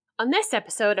On this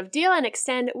episode of Deal and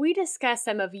Extend, we discuss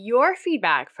some of your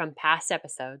feedback from past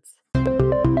episodes.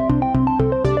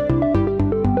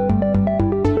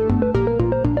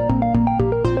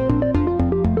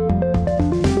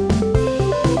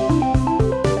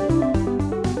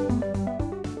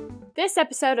 This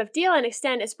episode of Deal and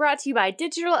Extend is brought to you by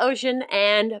DigitalOcean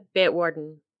and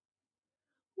Bitwarden.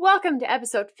 Welcome to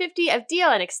episode 50 of Deal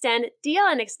and Extend. Deal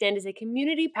and Extend is a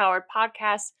community-powered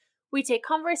podcast. We take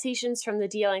conversations from the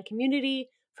DLN community,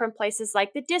 from places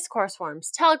like the Discourse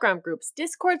forums, Telegram groups,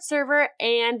 Discord server,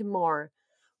 and more.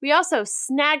 We also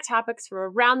snag topics from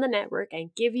around the network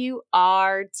and give you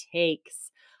our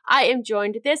takes. I am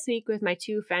joined this week with my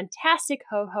two fantastic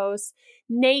co-hosts,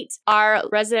 Nate, our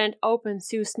resident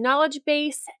OpenSUSE knowledge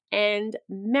base, and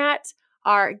Matt,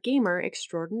 our gamer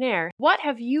extraordinaire. What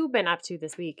have you been up to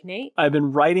this week, Nate? I've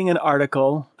been writing an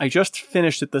article. I just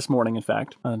finished it this morning, in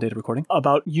fact, on data recording,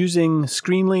 about using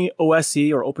Screenly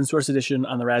OSE or open source edition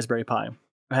on the Raspberry Pi.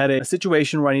 I had a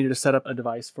situation where I needed to set up a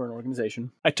device for an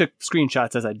organization. I took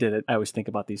screenshots as I did it. I always think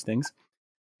about these things.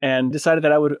 And decided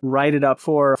that I would write it up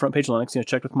for Front Page Linux,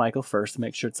 checked with Michael first to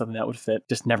make sure it's something that would fit.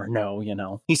 Just never know,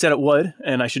 He said it would,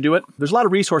 and I should do it. There's a lot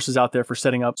of resources out there for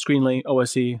setting up Screenly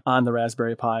OSE on the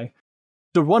Raspberry Pi.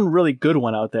 There's one really good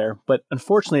one out there, but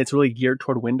unfortunately it's really geared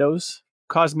toward Windows.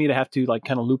 Caused me to have to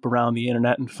kind of loop around the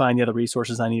internet and find the other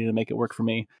resources I needed to make it work for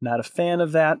me. Not a fan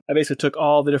of that. I basically took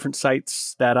all the different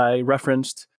sites that I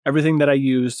referenced, everything that I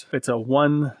used. It's a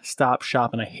one-stop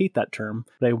shop, and I hate that term,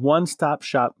 but a one-stop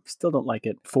shop, still don't like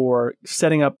it, for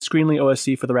setting up Screenly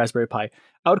OSE for the Raspberry Pi.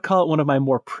 I would call it one of my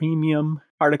more premium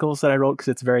articles that I wrote because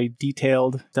it's very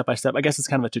detailed, step-by-step. I guess it's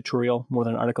kind of a tutorial more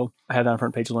than an article. I have that on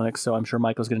Front Page Linux, so I'm sure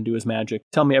Michael's going to do his magic,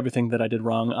 tell me everything that I did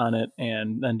wrong on it,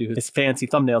 and then do his fancy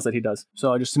thumbnails that he does.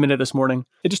 So I just submitted it this morning.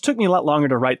 It just took me a lot longer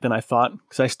to write than I thought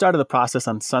because I started the process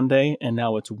on Sunday, and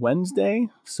now it's Wednesday.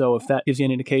 So if that gives you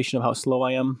an indication of how slow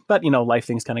I am. But, life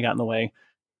things kind of got in the way.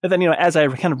 And then, as I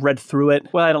kind of read through it,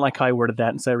 I don't like how I worded that,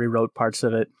 and so I rewrote parts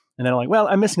of it. And then I'm like,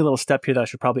 I'm missing a little step here that I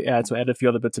should probably add. So I added a few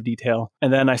other bits of detail.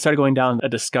 And then I started going down a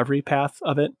discovery path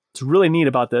of it. What's really neat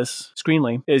about this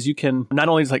Screenly is you can not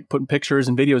only just put pictures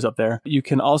and videos up there, you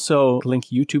can also link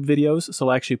YouTube videos. So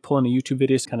I'll actually pull in a YouTube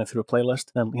video kind of through a playlist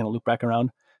and loop back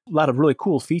around. A lot of really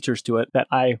cool features to it that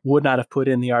I would not have put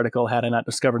in the article had I not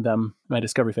discovered them in my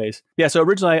discovery phase. Yeah, so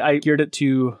originally I geared it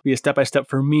to be a step-by-step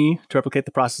for me to replicate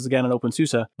the process again on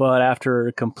OpenSUSE. But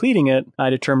after completing it, I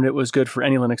determined it was good for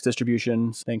any Linux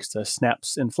distributions. Thanks to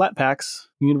snaps and Flatpaks,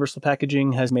 universal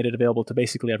packaging has made it available to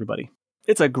basically everybody.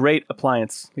 It's a great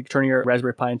appliance. You can turn your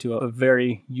Raspberry Pi into a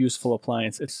very useful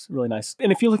appliance. It's really nice.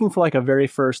 And if you're looking for a very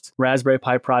first Raspberry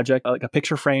Pi project, like a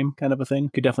picture frame kind of a thing, you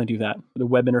could definitely do that. The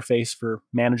web interface for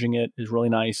managing it is really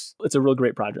nice. It's a real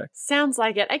great project. Sounds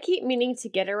like it. I keep meaning to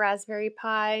get a Raspberry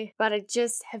Pi, but I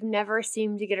just have never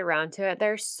seemed to get around to it.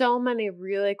 There's so many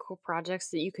really cool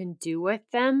projects that you can do with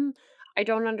them. I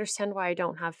don't understand why I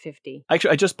don't have 50.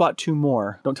 Actually, I just bought 2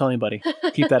 more. Don't tell anybody.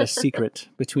 Keep that a secret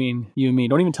between you and me.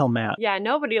 Don't even tell Matt. Yeah,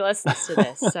 nobody listens to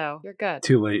this, so you're good.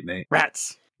 Too late, Nate.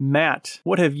 Rats. Matt,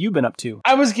 what have you been up to?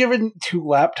 I was given 2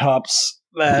 laptops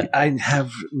that I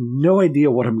have no idea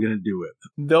what I'm going to do with.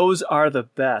 Those are the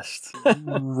best.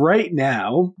 Right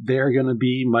now, they're going to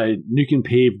be my Nuke and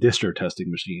Pave distro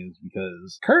testing machines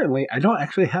because currently I don't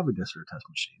actually have a distro test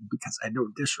machine because I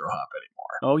don't distro hop anymore.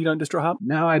 Oh, you don't distro hop?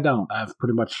 No, I don't. I've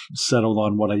pretty much settled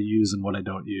on what I use and what I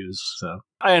don't use. So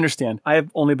I understand. I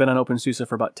have only been on OpenSUSE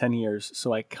for about 10 years,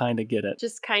 so I kind of get it.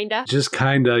 Just kind of? Just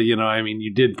kind of,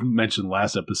 you did mention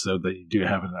last episode that you do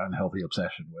have an unhealthy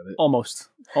obsession with it. Almost.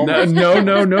 No.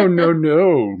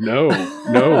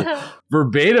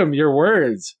 Verbatim, your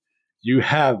words. You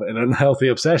have an unhealthy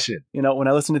obsession. When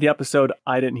I listened to the episode,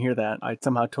 I didn't hear that. I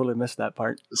somehow totally missed that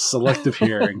part. Selective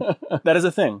hearing. That is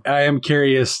a thing. I am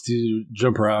curious to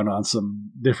jump around on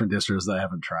some different distros that I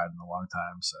haven't tried in a long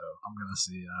time. So I'm going to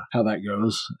see how that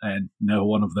goes. And no,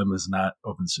 one of them is not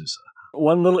OpenSUSE.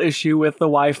 One little issue with the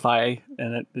Wi-Fi,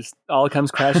 and it just all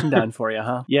comes crashing down for you,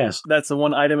 huh? Yes. That's the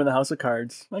one item in the house of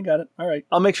cards. I got it. All right.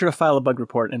 I'll make sure to file a bug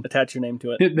report and attach your name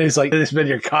to it. It's been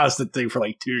your constant thing for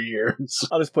 2 years.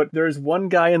 I'll just put, there's one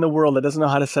guy in the world that doesn't know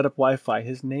how to set up Wi-Fi.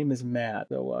 His name is Matt.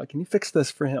 So can you fix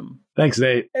this for him? Thanks,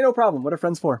 Nate. Hey, no problem. What are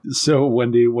friends for? So,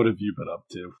 Wendy, what have you been up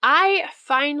to? I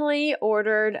finally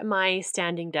ordered my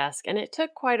standing desk, and it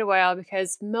took quite a while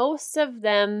because most of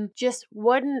them just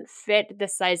wouldn't fit the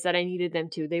size that I needed them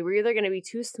to. They were either going to be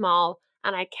too small,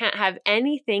 and I can't have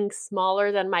anything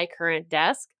smaller than my current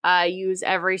desk. I use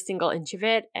every single inch of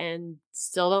it, and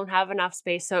still don't have enough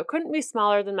space, so it couldn't be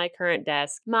smaller than my current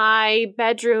desk. My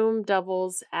bedroom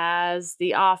doubles as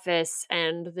the office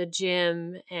and the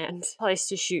gym and place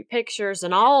to shoot pictures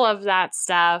and all of that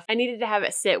stuff. I needed to have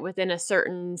it sit within a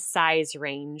certain size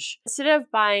range. Instead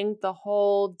of buying the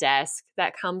whole desk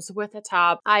that comes with a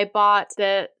top, I bought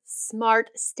the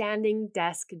Smart Standing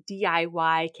Desk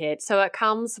DIY kit. So it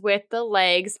comes with the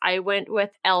legs. I went with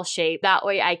L shape. That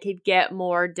way I could get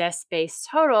more desk space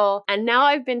total. And now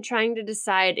I've been trying to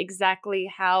decide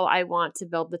exactly how I want to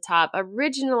build the top.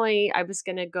 Originally, I was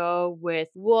going to go with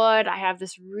wood. I have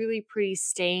this really pretty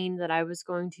stain that I was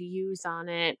going to use on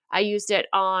it. I used it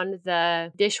on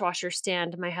the dishwasher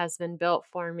stand my husband built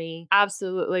for me.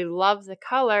 Absolutely love the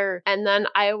color. And then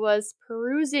I was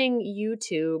perusing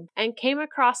YouTube and came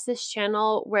across this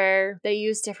channel where they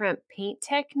use different paint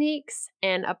techniques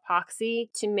and epoxy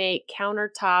to make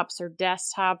countertops or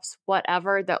desktops,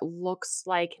 whatever, that looks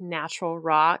like natural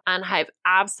rock. And I've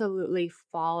absolutely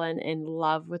fallen in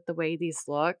love with the way these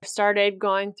look. I started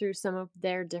going through some of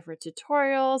their different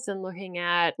tutorials and looking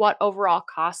at what overall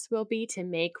costs will be to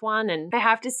make one. And I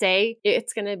have to say,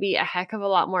 it's going to be a heck of a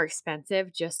lot more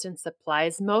expensive just in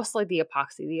supplies, mostly the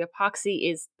epoxy. The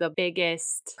epoxy is the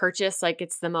biggest purchase, like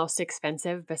it's the most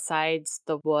expensive besides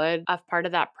the wood of part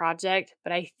of that project,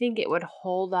 but I think it would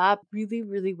hold up really,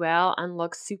 really well and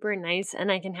look super nice,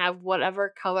 and I can have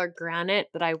whatever color granite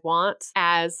that I want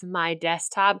as my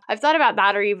desktop. I've thought about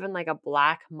that, or even like a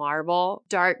black marble.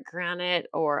 Dark granite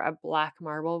or a black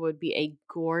marble would be a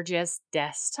gorgeous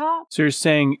desktop. So you're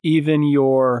saying even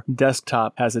your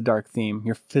desktop has a dark theme,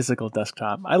 your physical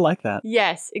desktop. I like that.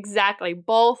 Yes, exactly.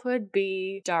 Both would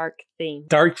be dark theme.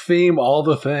 Dark theme, all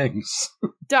the things.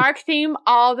 Dark theme,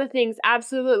 all the things.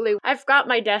 Absolutely. I've got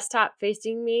my desktop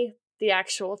facing me, the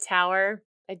actual tower.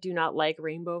 I do not like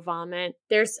rainbow vomit.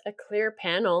 There's a clear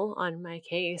panel on my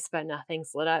case, but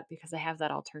nothing's lit up because I have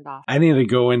that all turned off. I need to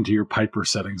go into your Piper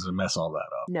settings and mess all that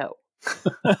up. No.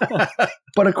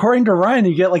 But according to Ryan,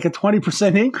 you get like a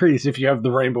 20% increase if you have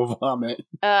the rainbow vomit.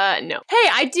 No. Hey,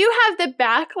 I do have the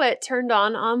backlit turned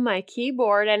on my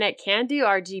keyboard, and it can do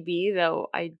RGB, though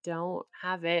I don't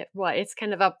have it. It's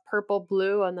kind of a purple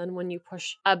blue, and then when you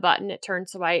push a button, it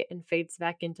turns white and fades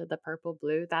back into the purple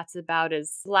blue. That's about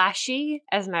as flashy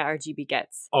as my RGB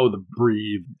gets. Oh, the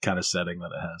breathe kind of setting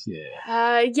that it has.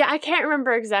 Yeah. Yeah, I can't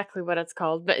remember exactly what it's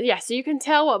called, but yeah, so you can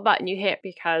tell what button you hit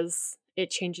because it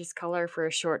changes color for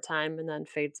a short time and then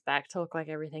fades back to look like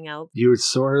everything else. You would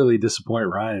sorely disappoint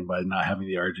Ryan by not having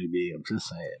the RGB. I'm just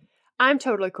saying. I'm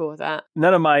totally cool with that.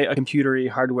 None of my computery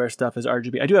hardware stuff is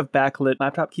RGB. I do have backlit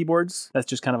laptop keyboards. That's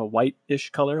just kind of a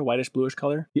whitish color, whitish bluish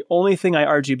color. The only thing I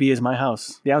RGB is my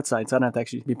house, the outside, so I don't have to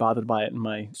actually be bothered by it in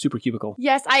my super cubicle.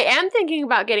 Yes, I am thinking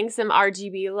about getting some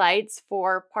RGB lights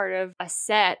for part of a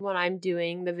set when I'm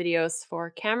doing the videos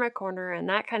for Camera Corner and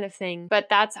that kind of thing. But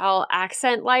that's all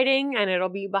accent lighting, and it'll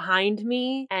be behind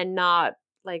me and not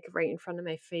like right in front of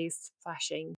my face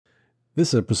flashing.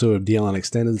 This episode of DLN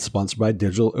Extended is sponsored by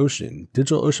DigitalOcean.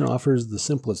 DigitalOcean offers the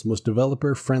simplest, most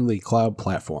developer-friendly cloud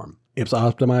platform. It's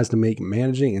optimized to make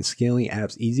managing and scaling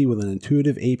apps easy with an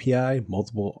intuitive API,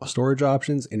 multiple storage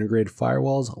options, integrated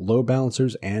firewalls, load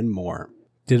balancers, and more.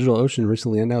 DigitalOcean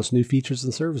recently announced new features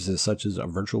and services such as a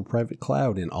virtual private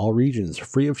cloud in all regions,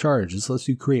 free of charge. This lets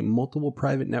you create multiple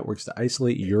private networks to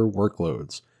isolate your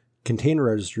workloads. Container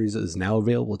Registries is now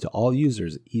available to all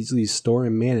users. Easily store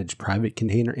and manage private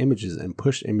container images and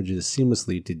push images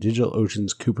seamlessly to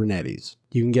DigitalOcean's Kubernetes.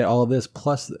 You can get all of this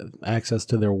plus access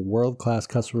to their world-class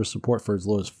customer support for as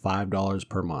low as $5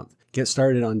 per month. Get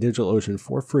started on DigitalOcean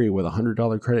for free with a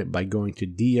 $100 credit by going to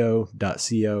do.co/DLN,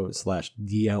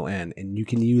 and you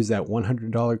can use that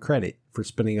 $100 credit for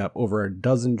spinning up over a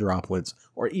dozen droplets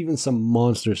or even some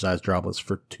monster-sized droplets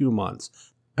for 2 months.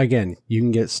 Again, you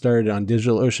can get started on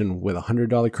DigitalOcean with a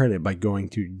 $100 credit by going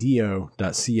to do.co/DLN.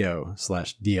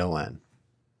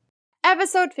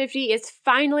 Episode 50 is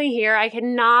finally here. I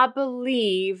cannot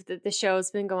believe that the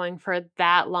show's been going for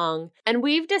that long. And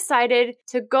we've decided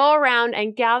to go around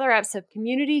and gather up some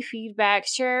community feedback,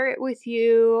 share it with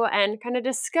you, and kind of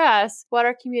discuss what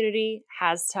our community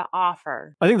has to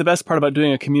offer. I think the best part about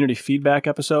doing a community feedback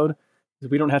episode is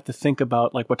we don't have to think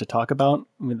about like what to talk about.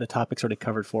 I mean, the topic's already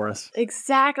covered for us.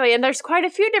 Exactly. And there's quite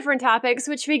a few different topics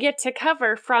which we get to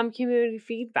cover from community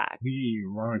feedback. We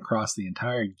run across the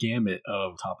entire gamut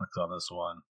of topics on this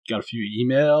one. Got a few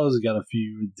emails, got a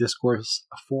few discourse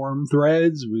forum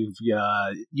threads, we've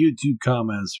got YouTube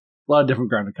comments, a lot of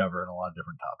different ground to cover and a lot of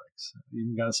different topics.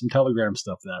 Even got some Telegram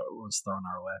stuff that was thrown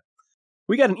our way.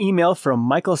 We got an email from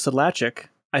Michael Sedlacek,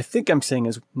 I think I'm saying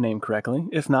his name correctly.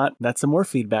 If not, that's some more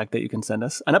feedback that you can send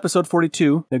us. On episode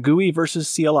 42, the GUI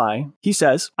versus CLI, he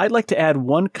says, I'd like to add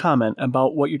one comment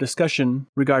about what your discussion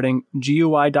regarding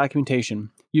GUI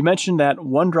documentation. You mentioned that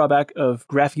one drawback of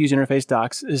graphic user interface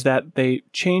docs is that they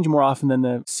change more often than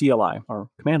the CLI, or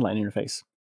command line interface.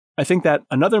 I think that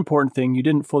another important thing you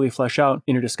didn't fully flesh out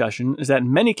in your discussion is that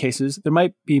in many cases, there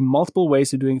might be multiple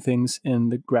ways of doing things in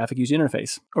the graphic user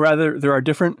interface. Or rather, there are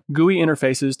different GUI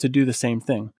interfaces to do the same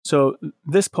thing. So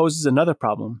this poses another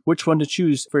problem. Which one to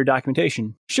choose for your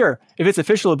documentation? Sure, if it's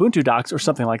official Ubuntu docs or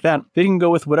something like that, they can go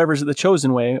with whatever's the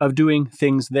chosen way of doing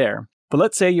things there. But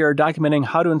let's say you're documenting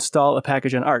how to install a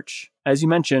package on Arch. As you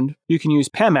mentioned, you can use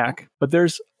PAMAC, but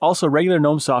there's also regular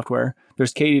GNOME software,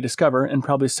 there's KDE Discover, and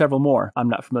probably several more I'm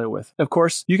not familiar with. Of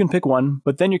course, you can pick one,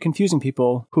 but then you're confusing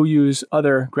people who use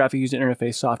other graphic user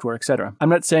interface software, etc. I'm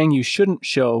not saying you shouldn't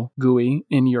show GUI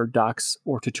in your docs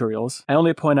or tutorials. I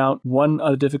only point out one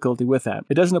other difficulty with that.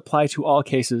 It doesn't apply to all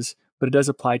cases, but it does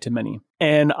apply to many.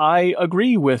 And I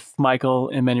agree with Michael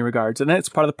in many regards. And that's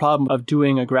part of the problem of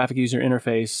doing a graphic user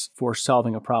interface for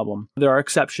solving a problem. There are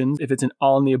exceptions. If it's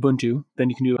all in the Ubuntu,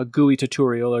 then you can do a GUI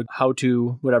tutorial or how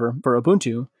to whatever for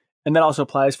Ubuntu. And that also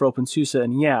applies for OpenSUSE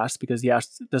and YaST because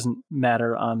YaST doesn't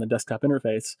matter on the desktop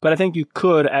interface. But I think you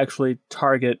could actually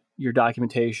target your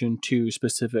documentation to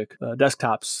specific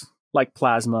desktops like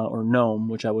Plasma or GNOME,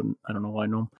 which I don't know why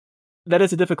GNOME. That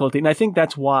is a difficulty, and I think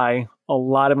that's why a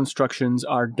lot of instructions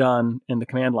are done in the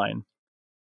command line.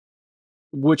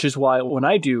 Which is why when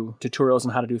I do tutorials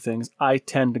on how to do things, I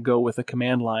tend to go with a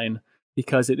command line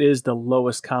because it is the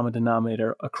lowest common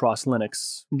denominator across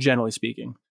Linux, generally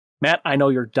speaking. Matt, I know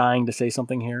you're dying to say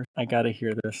something here. I gotta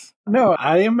hear this. No,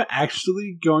 I am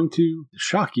actually going to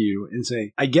shock you and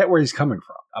say, I get where he's coming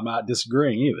from. I'm not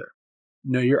disagreeing either.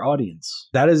 Know your audience.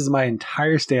 That is my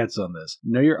entire stance on this.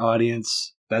 Know your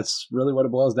audience. That's really what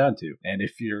it boils down to. And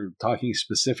if you're talking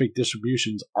specific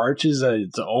distributions, Arch is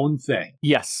its own thing.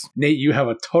 Yes. Nate, you have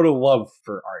a total love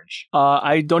for Arch.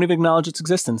 I don't even acknowledge its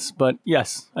existence, but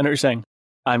yes, I know what you're saying.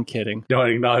 I'm kidding. Don't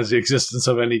acknowledge the existence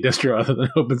of any distro other than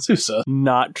OpenSUSE.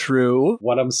 Not true.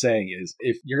 What I'm saying is,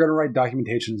 if you're going to write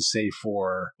documentation, say,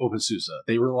 for OpenSUSE,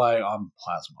 they rely on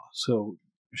Plasma. So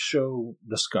show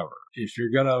Discover. If you're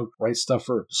gonna write stuff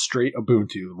for straight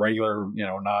Ubuntu, regular,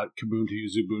 not Kubuntu,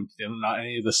 Ubuntu, not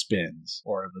any of the spins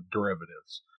or the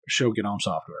derivatives, show GNOME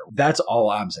software. That's all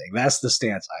I'm saying. That's the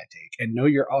stance I take. And know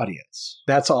your audience.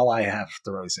 That's all I have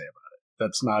to really say about it.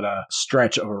 That's not a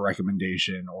stretch of a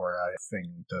recommendation or a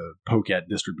thing to poke at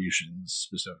distributions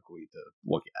specifically to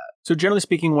look at. So generally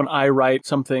speaking, when I write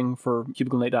something for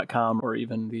cubiclenate.com or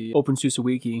even the OpenSUSE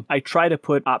wiki, I try to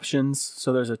put options.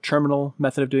 So there's a terminal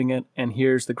method of doing it, and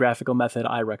here's the graphical method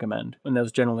I recommend. And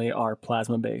those generally are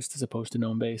Plasma-based as opposed to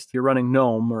GNOME-based. If you're running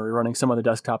GNOME or you're running some other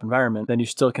desktop environment, then you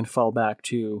still can fall back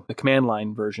to the command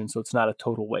line version, so it's not a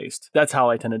total waste. That's how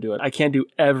I tend to do it. I can't do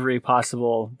every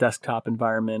possible desktop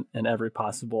environment and every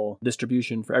possible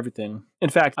distribution for everything. In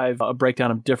fact, I have a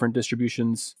breakdown of different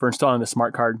distributions for installing the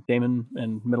smart card daemon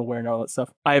and middleware and all that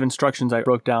stuff. I have instructions I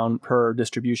broke down per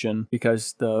distribution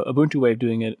because the Ubuntu way of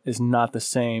doing it is not the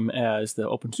same as the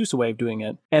OpenSUSE way of doing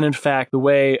it. And in fact, the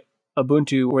way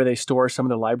Ubuntu, where they store some of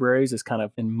the libraries, is kind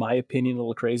of, in my opinion, a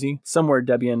little crazy. Somewhere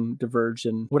Debian diverged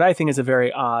in what I think is a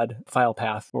very odd file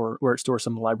path or where it stores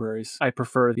some of the libraries. I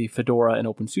prefer the Fedora and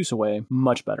OpenSUSE way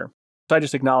much better. So I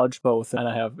just acknowledge both, and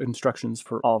I have instructions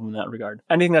for all of them in that regard.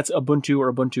 Anything that's Ubuntu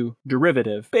or Ubuntu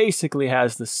derivative basically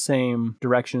has the same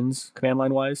directions, command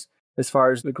line-wise. As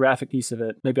far as the graphic piece of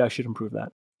it, maybe I should improve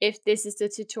that. If this is a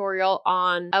tutorial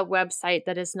on a website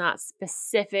that is not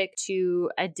specific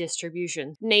to a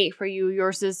distribution. Nate, for you,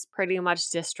 yours is pretty much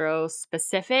distro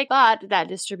specific, but that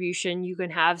distribution, you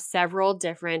can have several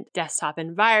different desktop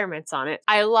environments on it.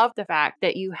 I love the fact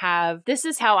that you have, this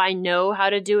is how I know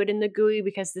how to do it in the GUI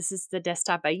because this is the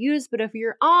desktop I use, but if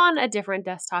you're on a different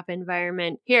desktop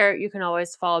environment, here you can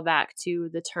always fall back to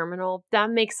the terminal.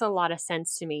 That makes a lot of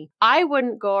sense to me. I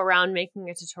wouldn't go around making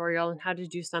a tutorial on how to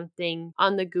do something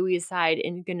on the GUI side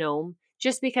in GNOME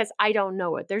just because I don't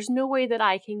know it. There's no way that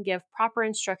I can give proper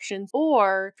instructions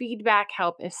or feedback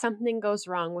help if something goes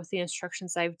wrong with the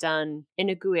instructions I've done in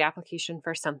a GUI application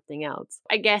for something else.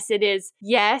 I guess it is,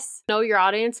 yes, know your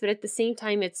audience, but at the same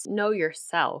time, it's know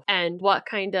yourself and what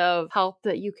kind of help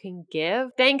that you can give.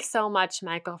 Thanks so much,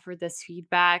 Michael, for this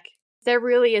feedback. There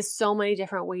really is so many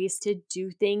different ways to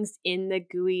do things in the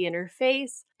GUI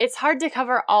interface. It's hard to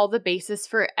cover all the bases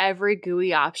for every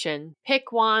GUI option.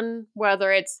 Pick one,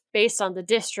 whether it's based on the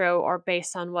distro or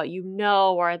based on what you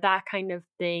know or that kind of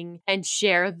thing, and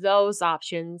share those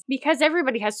options. Because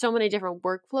everybody has so many different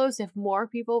workflows, if more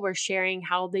people were sharing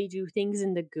how they do things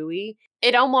in the GUI,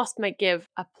 it almost might give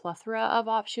a plethora of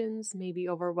options, maybe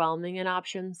overwhelming in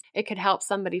options. It could help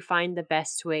somebody find the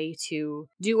best way to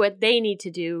do what they need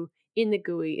to do in the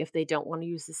GUI if they don't want to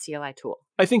use the CLI tool.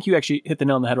 I think you actually hit the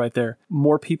nail on the head right there.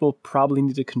 More people probably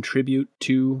need to contribute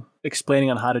to explaining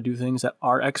on how to do things that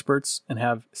are experts and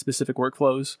have specific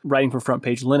workflows. Writing for Front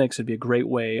Page Linux would be a great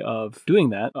way of doing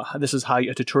that. This is how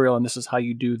a tutorial and this is how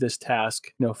you do this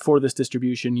task, for this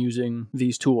distribution using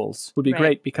these tools would be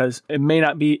great, because it may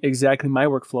not be exactly my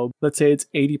workflow. Let's say it's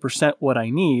 80% what I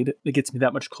need. It gets me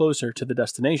that much closer to the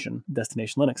destination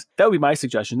Linux. That would be my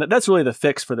suggestion. That's really the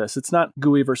fix for this. It's not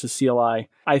GUI versus CLI.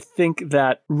 I think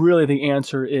that really the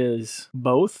answer is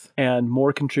both and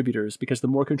more contributors, because the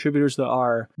more contributors there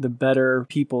are, the better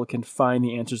people can find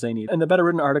the answers they need. And the better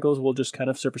written articles will just kind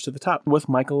of surface to the top. With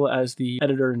Michael as the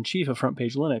editor-in-chief of Front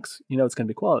Page Linux, it's going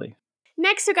to be quality.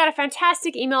 Next, we got a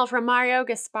fantastic email from Mario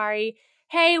Gaspari.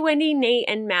 Hey, Wendy, Nate,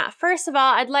 and Matt. First of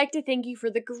all, I'd like to thank you for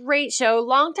the great show.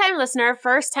 Long-time listener,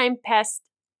 first-time pest.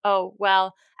 Oh,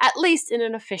 well, at least in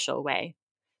an official way.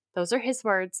 Those are his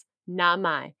words, not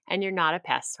mine. And you're not a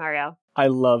pest, Mario. I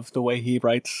love the way he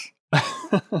writes.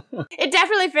 It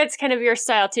definitely fits kind of your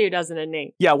style too, doesn't it,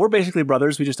 Nate? Yeah, we're basically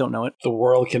brothers. We just don't know it. The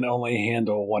world can only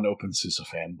handle one OpenSUSE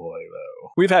fanboy,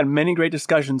 though. We've had many great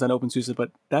discussions on OpenSUSE,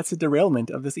 but that's a derailment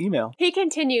of this email. He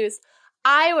continues,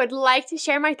 I would like to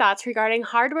share my thoughts regarding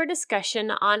hardware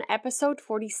discussion on episode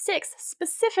 46,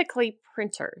 specifically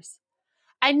printers.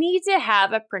 I need to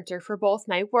have a printer for both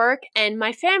my work and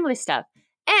my family stuff,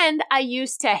 and I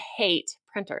used to hate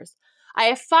printers. I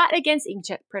have fought against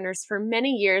inkjet printers for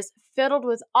many years, fiddled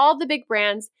with all the big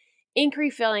brands, ink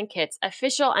refilling kits,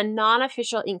 official and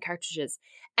non-official ink cartridges,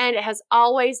 and it has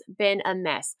always been a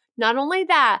mess. Not only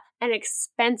that, an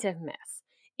expensive mess.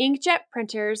 Inkjet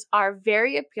printers are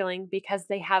very appealing because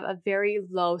they have a very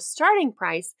low starting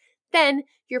price. Then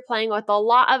you're playing with a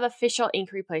lot of official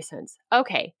ink replacements.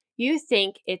 Okay, you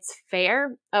think it's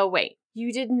fair? Oh wait,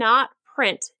 you did not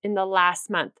print in the last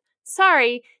month.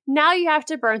 Sorry, now you have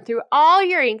to burn through all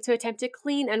your ink to attempt to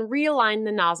clean and realign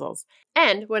the nozzles.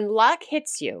 And when luck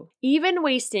hits you, even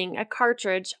wasting a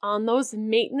cartridge on those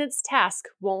maintenance tasks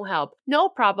won't help. No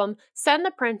problem, send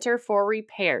the printer for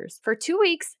repairs for 2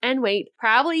 weeks and wait,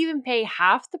 probably even pay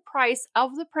half the price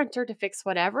of the printer to fix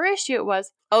whatever issue it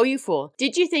was. Oh, you fool.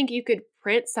 Did you think you could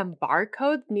print some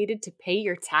barcode needed to pay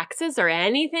your taxes or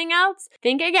anything else?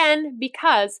 Think again,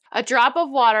 because a drop of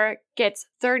water gets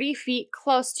 30 feet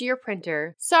close to your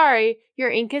printer. Sorry, your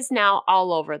ink is now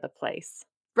all over the place.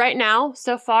 Right now,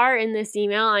 so far in this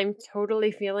email, I'm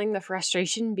totally feeling the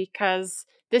frustration because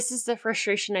this is the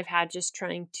frustration I've had just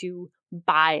trying to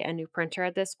buy a new printer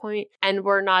at this point. And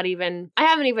I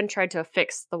haven't even tried to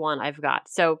fix the one I've got.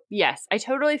 So yes, I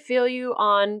totally feel you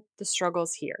on the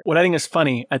struggles here. What I think is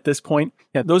funny at this point,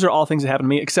 those are all things that happen to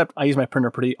me, except I use my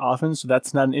printer pretty often, so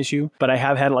that's not an issue. But I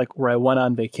have had where I went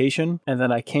on vacation and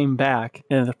then I came back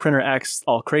and the printer acts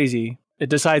all crazy. It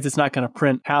decides it's not going to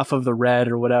print half of the red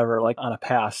or whatever, on a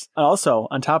pass. Also,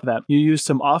 on top of that, you use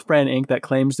some off-brand ink that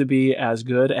claims to be as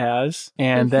good as,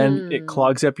 and then it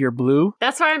clogs up your blue.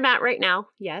 That's where I'm at right now,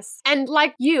 yes. And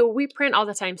like you, we print all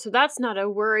the time, so that's not a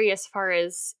worry as far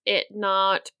as it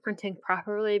not printing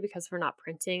properly because we're not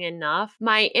printing enough.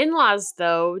 My in-laws,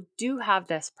 though, do have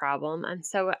this problem, and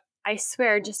so I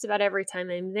swear just about every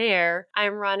time I'm there,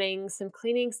 I'm running some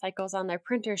cleaning cycles on their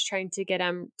printers trying to get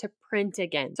them to print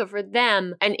again. So for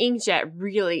them, an inkjet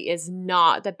really is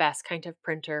not the best kind of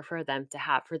printer for them to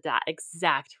have for that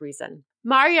exact reason.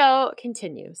 Mario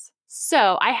continues.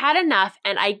 So I had enough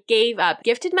and I gave up,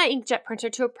 gifted my inkjet printer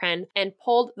to a friend and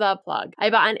pulled the plug. I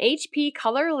bought an HP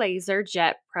Color Laser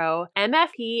Jet Pro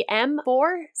MFP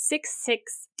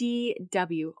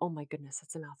M466DW. Oh my goodness,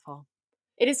 that's a mouthful.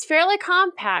 It is fairly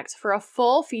compact for a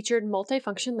full-featured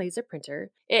multifunction laser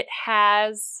printer. It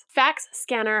has fax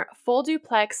scanner, full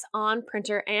duplex on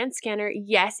printer and scanner.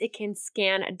 Yes, it can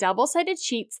scan double-sided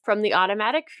sheets from the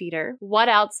automatic feeder. What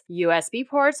else? USB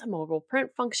ports, mobile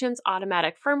print functions,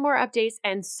 automatic firmware updates,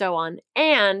 and so on.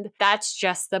 And that's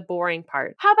just the boring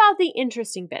part. How about the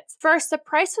interesting bits? First, the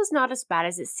price was not as bad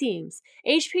as it seems.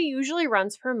 HP usually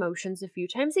runs promotions a few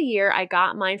times a year. I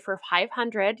got mine for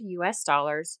 $500 US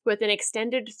with an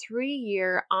extended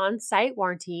 3-year on-site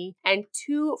warranty and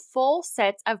 2 full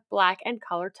sets of black and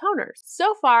color toners.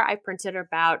 So far, I printed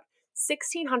about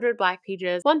 1,600 black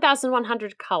pages,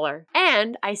 1,100 color,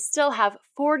 and I still have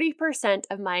 40%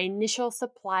 of my initial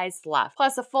supplies left,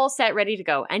 plus a full set ready to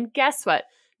go. And guess what?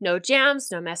 No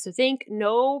jams, no mess with ink,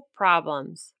 no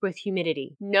problems with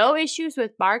humidity, no issues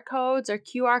with barcodes or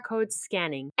QR codes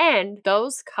scanning. And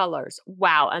those colors,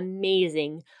 wow,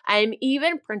 amazing. I'm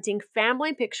even printing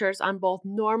family pictures on both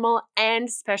normal and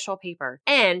special paper.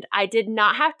 And I did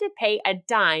not have to pay a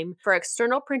dime for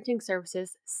external printing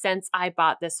services since I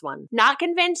bought this one. Not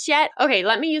convinced yet? Okay,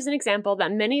 let me use an example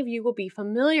that many of you will be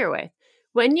familiar with.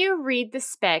 When you read the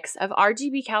specs of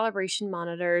RGB calibration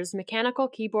monitors, mechanical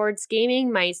keyboards, gaming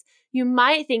mice, you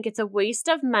might think it's a waste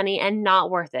of money and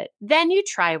not worth it. Then you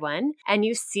try one and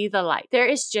you see the light. There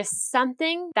is just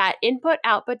something that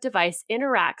input-output device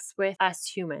interacts with us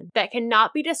human that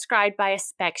cannot be described by a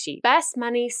spec sheet. Best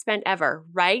money spent ever,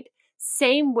 right?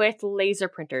 Same with laser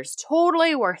printers.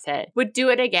 Totally worth it. Would do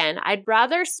it again. I'd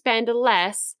rather spend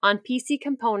less on PC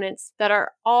components that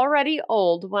are already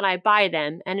old when I buy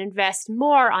them and invest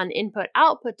more on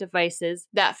input-output devices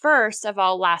that first of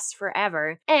all last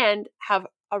forever and have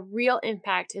a real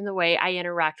impact in the way I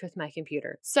interact with my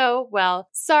computer. So, well,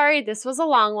 sorry, this was a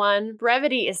long one.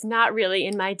 Brevity is not really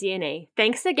in my DNA.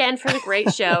 Thanks again for the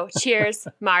great show. Cheers,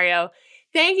 Mario.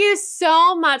 Thank you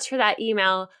so much for that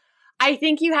email. I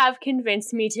think you have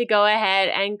convinced me to go ahead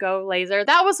and go laser.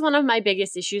 That was one of my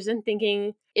biggest issues in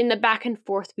thinking in the back and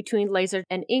forth between laser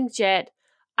and inkjet.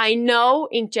 I know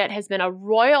inkjet has been a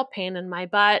royal pain in my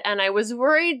butt, and I was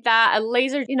worried that a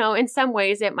laser, in some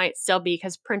ways it might still be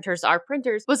because printers are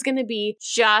printers, was going to be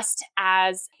just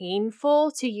as painful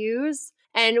to use.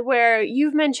 And where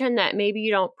you've mentioned that maybe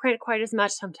you don't print quite as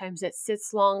much, sometimes it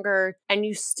sits longer, and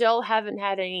you still haven't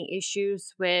had any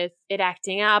issues with it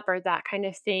acting up or that kind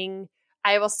of thing,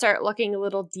 I will start looking a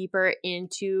little deeper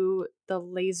into the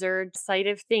laser side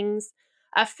of things.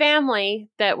 A family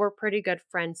that we're pretty good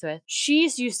friends with,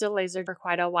 she's used a laser for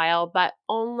quite a while, but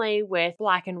only with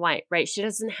black and white, right? She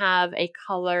doesn't have a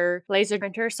color laser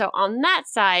printer. So on that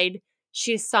side,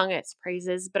 she's sung its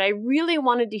praises, but I really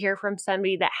wanted to hear from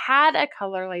somebody that had a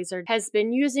color laser, has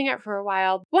been using it for a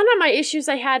while. One of my issues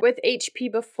I had with HP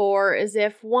before is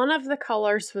if one of the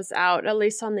colors was out, at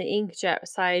least on the inkjet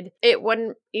side, it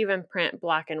wouldn't even print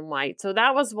black and white. So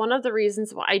that was one of the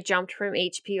reasons why I jumped from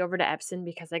HP over to Epson,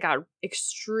 because I got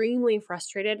extremely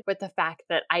frustrated with the fact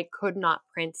that I could not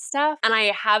print stuff. And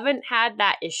I haven't had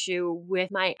that issue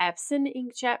with my Epson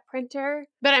inkjet printer,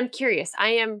 but I'm curious. I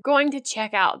am going to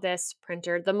check out this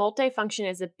printer. The multifunction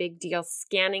is a big deal.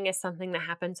 Scanning is something that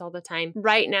happens all the time.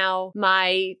 Right now,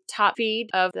 my top feed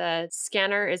of the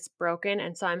scanner is broken,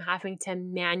 and so I'm having to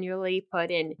manually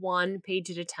put in one page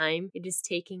at a time. It is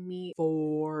taking me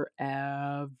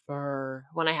forever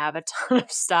when I have a ton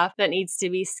of stuff that needs to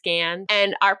be scanned.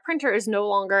 And our printer is no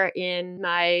longer in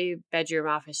my bedroom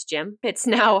office gym. It's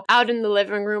now out in the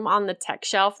living room on the tech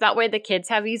shelf. That way the kids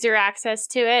have easier access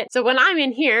to it. So when I'm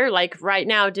in here, like right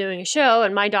now doing a show,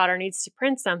 and my daughter needs to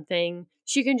print something,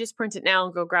 she can just print it now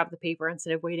and go grab the paper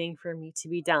instead of waiting for me to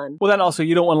be done. Well, then also,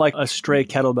 you don't want like a stray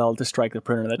kettlebell to strike the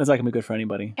printer. That's not going to be good for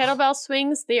anybody. Kettlebell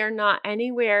swings, they are not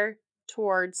anywhere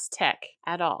towards tech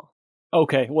at all.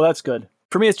 Okay, well, that's good.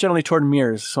 For me, it's generally toward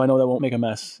mirrors, so I know that won't make a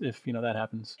mess if, that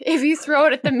happens. If you throw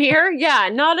it at the mirror, yeah,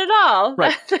 not at all.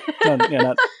 Right.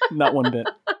 Not one bit.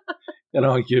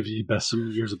 I'll give you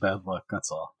some years of bad luck, that's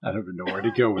all. I don't even know where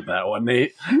to go with that one,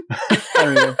 Nate. There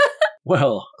we go.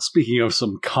 Well, speaking of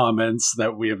some comments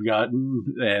that we have gotten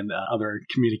and other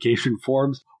communication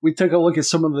forums, we took a look at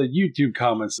some of the YouTube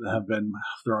comments that have been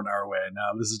thrown our way.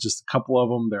 Now, this is just a couple of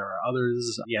them. There are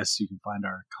others. Yes, you can find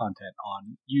our content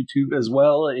on YouTube as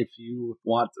well if you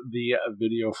want the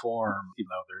video form, even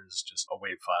though there's just a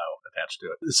WAV file attached to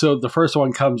it. So the first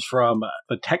one comes from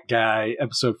the Tech Guy,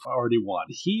 episode 41.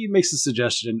 He makes a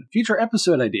suggestion, future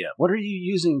episode idea. What are you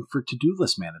using for to-do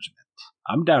list management?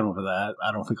 I'm down with that.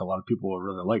 I don't think a lot of people will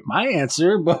really like my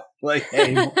answer, but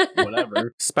hey,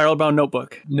 whatever. Spiral bound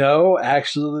notebook. No,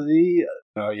 actually,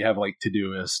 you have like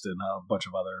Todoist and a bunch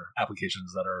of other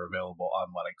applications that are available on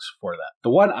Linux for that.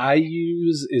 The one I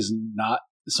use is not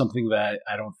something that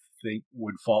I don't think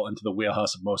would fall into the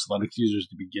wheelhouse of most Linux users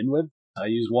to begin with. I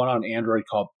use one on Android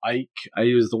called Ike. I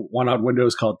use the one on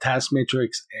Windows called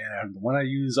Taskmatrix, and the one I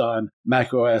use on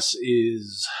Mac OS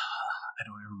is, I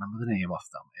don't even remember the name off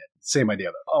the top of my head. Same idea.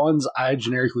 The ones I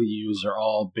generically use are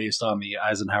all based on the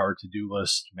Eisenhower to-do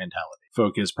list mentality.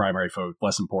 Focus, primary focus,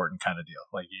 less important kind of deal.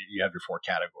 Like you have your 4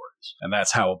 categories. And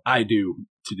that's how I do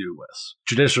to-do lists.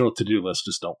 Traditional to-do lists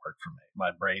just don't work for me. My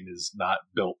brain is not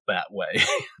built that way.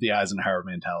 The Eisenhower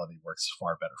mentality works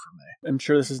far better for me. I'm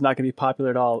sure this is not going to be popular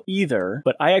at all either,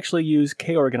 but I actually use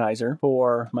K-Organizer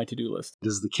for my to-do list.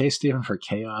 Does the K stand for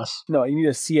chaos? No, you need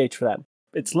a CH for that.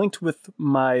 It's linked with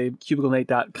my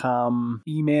cubiclenate.com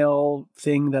email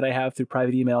thing that I have through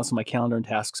private email, so my calendar and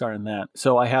tasks are in that.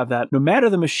 So I have that. No matter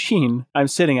the machine I'm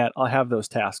sitting at, I'll have those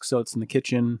tasks. So it's in the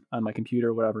kitchen, on my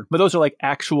computer, whatever. But those are like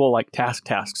actual like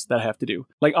tasks that I have to do.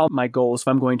 Like all my goals, if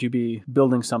I'm going to be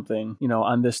building something,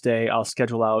 on this day, I'll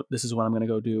schedule out, this is what I'm going to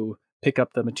go do. Pick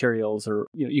up the materials, or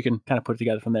you can kind of put it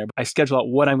together from there. But I schedule out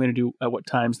what I'm going to do at what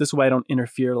times. This way I don't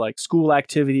interfere like school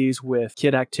activities with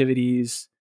kid activities.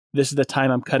 This is the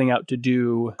time I'm cutting out to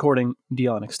do recording,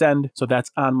 DL, and extend. So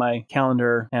that's on my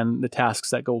calendar and the tasks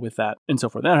that go with that and so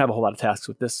forth. I don't have a whole lot of tasks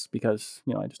with this because,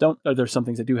 I just don't. There's some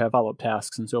things that do have follow-up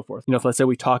tasks and so forth. If let's say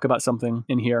we talk about something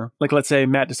in here, like let's say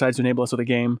Matt decides to enable us with a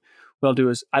game. What I'll do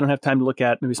is I don't have time to look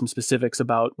at maybe some specifics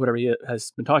about whatever he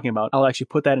has been talking about. I'll actually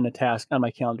put that in a task on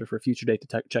my calendar for a future date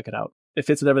to check it out. It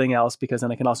fits with everything else because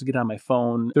then I can also get it on my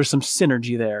phone. There's some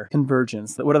synergy there,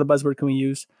 convergence. What other buzzword can we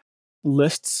use?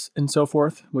 Lists and so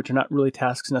forth, which are not really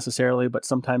tasks necessarily, but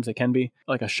sometimes they can be,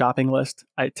 like a shopping list.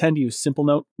 I tend to use Simple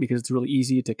Note because it's really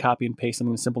easy to copy and paste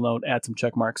something in Simple Note, add some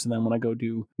check marks, and then when I go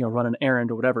do, run an errand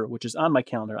or whatever, which is on my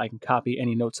calendar, I can copy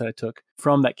any notes that I took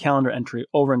from that calendar entry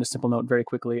over into Simple Note very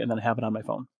quickly and then have it on my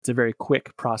phone. It's a very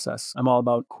quick process. I'm all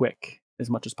about quick as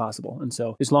much as possible. And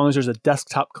so as long as there's a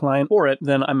desktop client for it,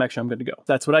 then I'm good to go.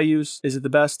 That's what I use. Is it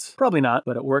the best? Probably not,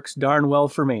 but it works darn well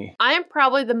for me. I am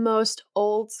probably the most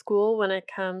old school when it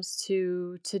comes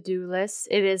to-do lists.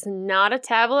 It is not a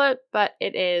tablet, but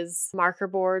it is marker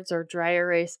boards or dry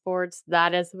erase boards.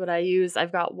 That is what I use.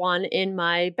 I've got one in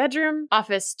my bedroom,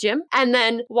 office, gym, and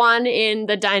then one in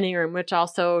the dining room, which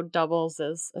also doubles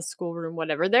as a schoolroom,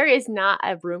 whatever. There is not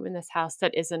a room in this house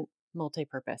that isn't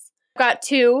multi-purpose. I've got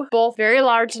 2, both very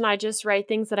large, and I just write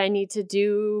things that I need to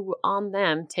do on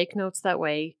them, take notes that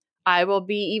way. I will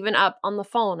be even up on the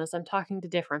phone as I'm talking to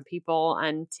different people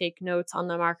and take notes on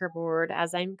the marker board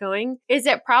as I'm going. Is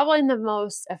it probably the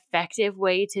most effective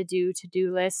way to do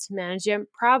to-do list management?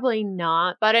 Probably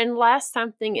not. But unless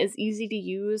something is easy to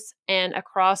use and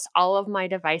across all of my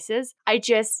devices, I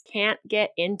just can't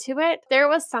get into it. There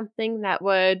was something that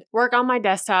would work on my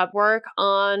desktop, work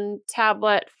on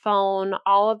tablet, phone,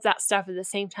 all of that stuff at the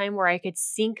same time where I could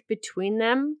sync between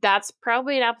them. That's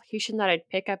probably an application that I'd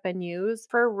pick up and use.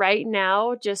 For right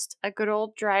now, just a good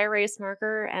old dry erase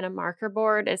marker and a marker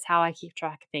board is how I keep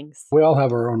track of things. We all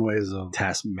have our own ways of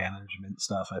task management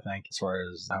stuff, I think, as far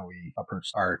as how we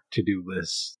approach our to-do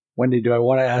lists. Wendy, do I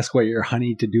want to ask what your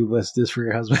honey to-do list is for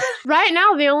your husband? Right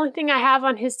now, the only thing I have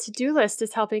on his to-do list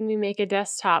is helping me make a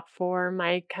desktop for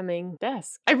my coming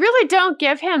desk. I really don't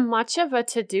give him much of a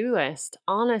to-do list,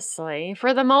 honestly.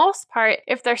 For the most part,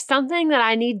 if there's something that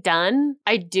I need done,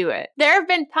 I do it. There have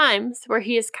been times where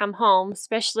he has come home,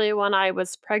 especially when I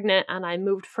was pregnant and I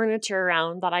moved furniture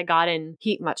around, that I got in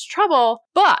heap much trouble,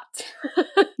 but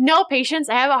no patience.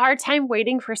 I have a hard time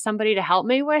waiting for somebody to help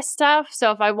me with stuff.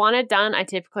 So if I want it done, I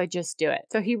typically just do it.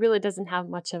 So he really doesn't have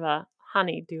much of a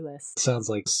honey-do list. Sounds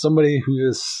like somebody who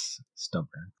is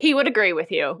stubborn. He would agree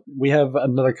with you. We have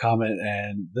another comment,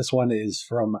 and this one is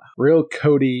from Real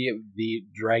Cody the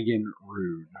Dragon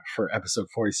Rude for episode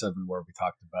 47, where we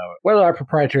talked about whether our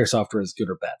proprietary software is good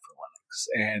or bad for Linux.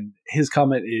 And his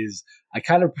comment is, I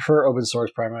kind of prefer open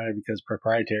source primarily because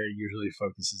proprietary usually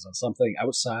focuses on something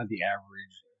outside the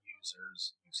average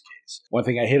user's use case. One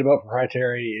thing I hate about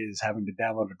proprietary is having to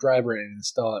download a driver and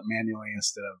install it manually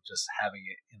instead of just having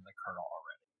it in the kernel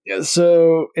already. Yeah,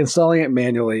 so installing it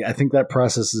manually, I think that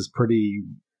process is pretty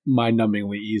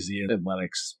mind-numbingly easy in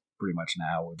Linux pretty much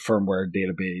now, with firmware,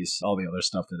 database, all the other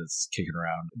stuff that it's kicking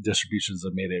around. Distributions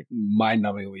have made it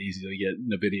mind-numbingly easy to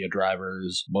get NVIDIA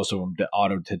drivers. Most of them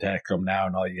auto-detect them now,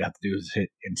 and all you have to do is hit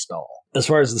install. As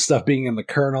far as the stuff being in the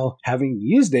kernel, having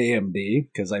used AMD,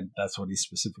 because that's what he's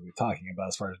specifically talking about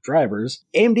as far as drivers,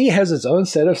 AMD has its own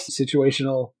set of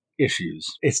situational issues.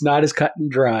 It's not as cut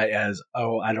and dry as,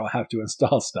 oh, I don't have to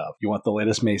install stuff. You want the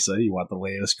latest Mesa, you want the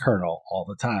latest kernel all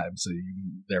the time, so you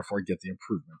therefore get the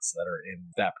improvements that are in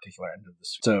that particular end of the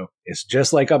suite. So it's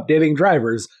just like updating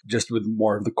drivers, just with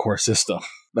more of the core system.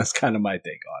 That's kind of my take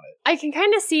on it. I can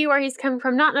kind of see where he's coming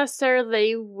from, not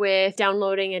necessarily with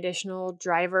downloading additional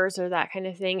drivers or that kind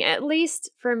of thing. At least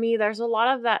for me, there's a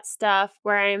lot of that stuff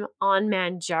where I'm on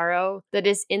Manjaro that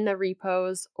is in the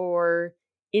repos or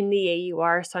in the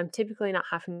AUR, so I'm typically not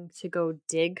having to go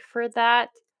dig for that.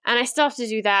 And I still have to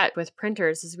do that with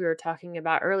printers, as we were talking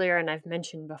about earlier, and I've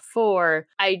mentioned before.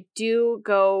 I do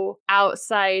go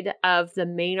outside of the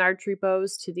main Arch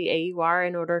repos to the AUR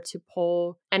in order to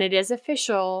pull, and it is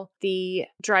official, the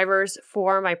drivers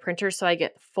for my printer, so I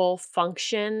get full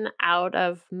function out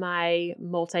of my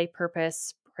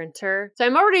multi-purpose printer. So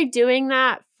I'm already doing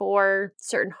that for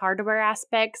certain hardware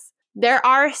aspects. There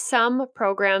are some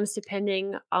programs,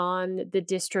 depending on the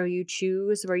distro you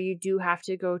choose, where you do have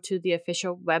to go to the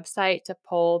official website to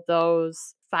pull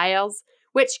those files,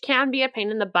 which can be a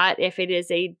pain in the butt if it is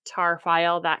a tar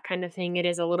file, that kind of thing. It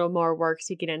is a little more work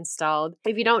to get installed.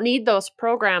 If you don't need those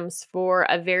programs for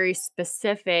a very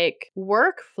specific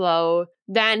workflow,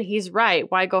 then he's right.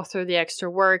 Why go through the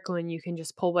extra work when you can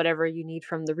just pull whatever you need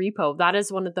from the repo? That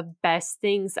is one of the best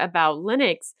things about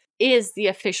Linux, is the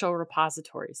official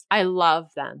repositories. I love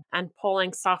them, and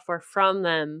pulling software from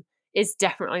them is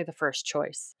definitely the first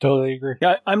choice. Totally agree.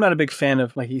 Yeah, I'm not a big fan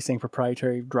of, like he's saying,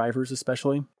 proprietary drivers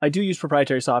especially. I do use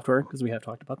proprietary software because we have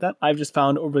talked about that. I've just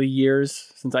found over the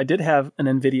years, since I did have an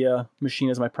NVIDIA machine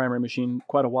as my primary machine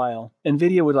quite a while,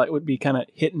 NVIDIA would be kind of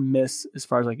hit and miss as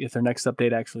far as like if their next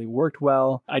update actually worked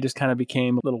well. I just kind of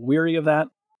became a little weary of that.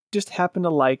 Just happen to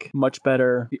like much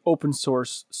better the open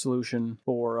source solution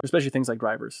for especially things like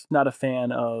drivers. Not a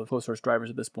fan of closed source drivers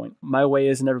at this point. My way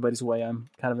isn't everybody's way. I'm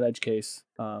kind of an edge case.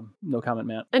 No comment,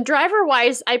 Matt. And driver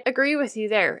wise, I agree with you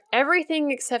there.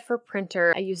 Everything except for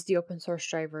printer, I use the open source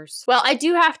drivers. Well, I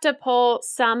do have to pull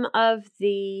some of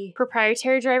the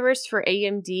proprietary drivers for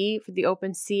AMD for the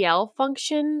OpenCL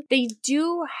function. They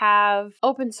do have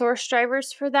open source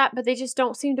drivers for that, but they just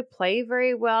don't seem to play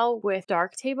very well with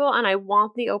Darktable. And I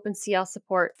want the OpenCL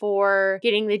support for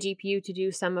getting the GPU to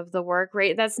do some of the work,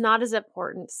 right? That's not as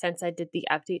important since I did the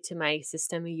update to my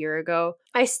system a year ago.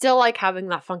 I still like having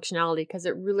that functionality because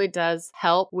it really does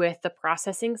help with the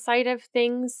processing side of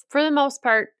things. For the most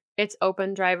part, it's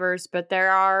open drivers, but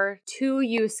there are two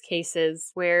use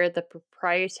cases where the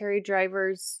proprietary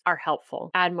drivers are helpful,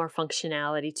 add more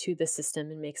functionality to the system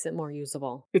and makes it more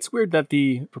usable. It's weird that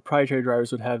the proprietary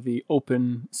drivers would have the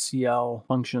OpenCL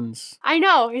functions. I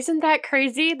know, isn't that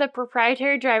crazy? The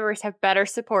proprietary drivers have better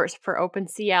support for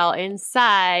OpenCL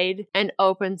inside an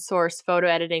open source photo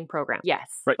editing program.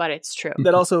 Yes, right. But it's true.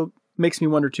 That also makes me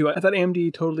wonder too. I thought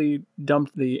AMD totally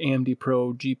dumped the AMD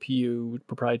Pro GPU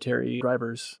proprietary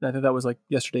drivers. I thought that was like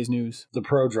yesterday's news. The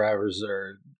Pro drivers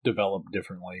are developed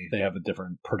differently. They have a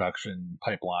different production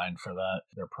pipeline for that.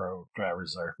 Their Pro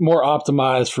drivers are more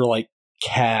optimized for like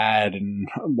CAD and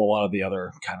a lot of the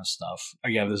other kind of stuff.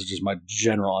 Again, this is just my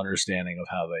general understanding of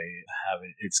how they have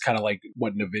it. It's kind of like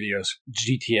what NVIDIA's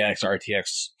GTX,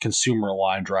 RTX consumer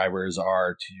line drivers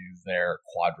are to their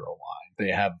Quadro line. They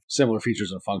have similar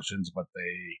features and functions, but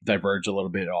they diverge a little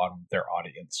bit on their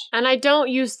audience. And I don't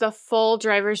use the full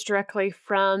drivers directly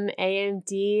from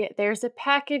AMD. There's a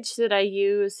package that I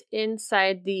use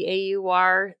inside the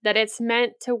AUR that it's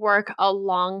meant to work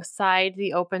alongside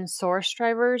the open source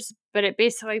drivers, but it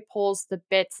basically pulls the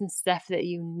bits and stuff that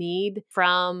you need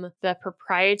from the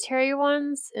proprietary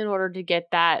ones in order to get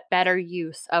that better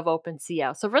use of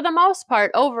OpenCL. So for the most part,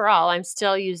 overall, I'm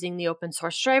still using the open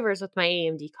source drivers with my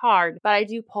AMD card, but I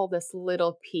do pull this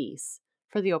little piece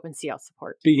for the OpenCL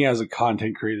support. Speaking as a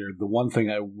content creator, the one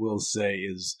thing I will say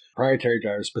is proprietary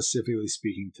drivers, specifically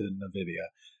speaking to NVIDIA,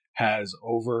 has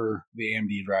over the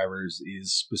AMD drivers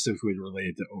is specifically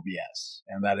related to OBS.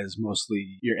 And that is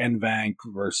mostly your NVENC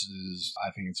versus,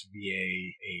 I think it's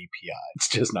VA API. It's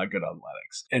just not good on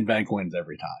Linux. NVENC wins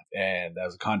every time. And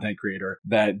as a content creator,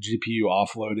 that GPU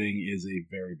offloading is a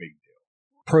very big deal.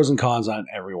 Pros and cons on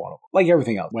every one of them. Like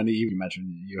everything else. Wendy, you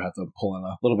mentioned you have to pull in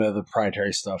a little bit of the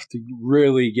proprietary stuff to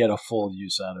really get a full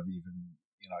use out of even,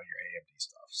 your AMD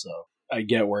stuff. So I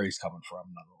get where he's coming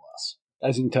from nonetheless.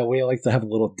 As you can tell, we like to have a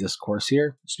little discourse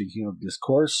here. Speaking of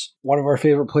discourse, one of our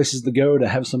favorite places to go to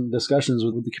have some discussions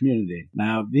with the community.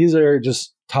 Now, these are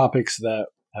just topics that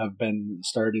have been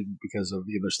started because of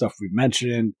either stuff we've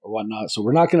mentioned or whatnot. So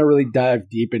we're not going to really dive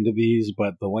deep into these,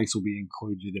 but the links will be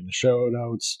included in the show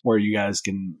notes where you guys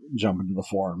can jump into the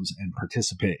forums and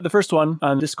participate. The first one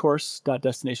on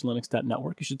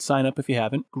discourse.destinationlinux.network. You should sign up if you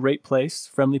haven't. Great place,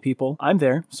 friendly people. I'm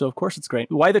there, so of course it's great.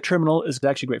 Why the terminal is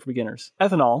actually great for beginners.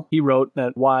 Ethanol, he wrote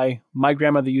that why my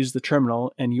grandmother used the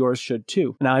terminal and yours should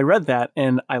too. Now I read that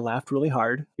and I laughed really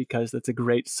hard because that's a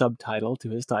great subtitle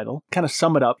to his title. Kind of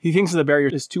sum it up. He thinks the barrier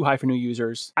is is too high for new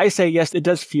users. I say yes, it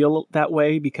does feel that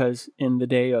way because in the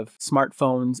day of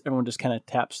smartphones, everyone just kind of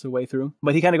taps their way through.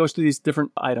 But he kind of goes through these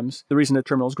different items. The reason the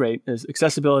terminal is great is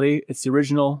accessibility. It's the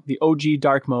original, the OG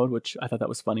dark mode, which I thought that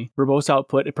was funny. Verbose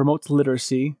output. It promotes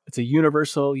literacy. It's a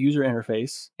universal user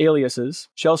interface. Aliases.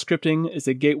 Shell scripting is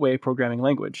a gateway programming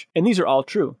language. And these are all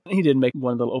true. And he did make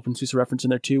one little OpenSUSE reference in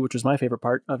there too, which was my favorite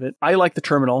part of it. I like the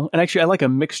terminal. And actually, I like a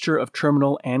mixture of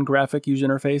terminal and graphic user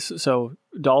interface. So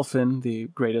Dolphin, the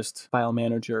greatest file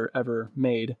manager ever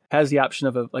made, has the option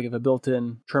of a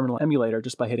built-in terminal emulator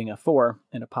just by hitting F4,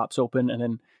 and it pops open, and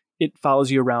then it follows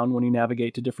you around when you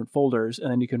navigate to different folders,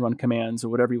 and then you can run commands or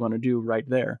whatever you want to do right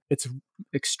there. It's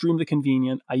extremely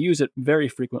convenient. I use it very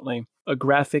frequently. A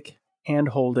graphic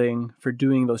hand-holding for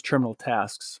doing those terminal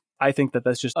tasks. I think that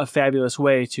that's just a fabulous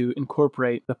way to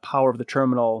incorporate the power of the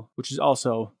terminal, which is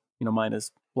also, mine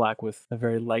is black with a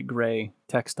very light gray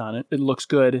text on it. It looks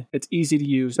good. It's easy to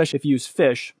use, especially if you use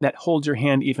Fish. That holds your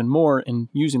hand even more in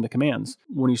using the commands.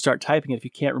 When you start typing it, if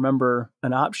you can't remember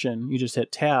an option, you just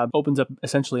hit tab, opens up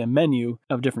essentially a menu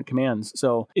of different commands.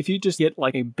 So if you just get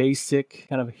like a basic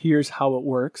kind of here's how it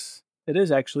works, it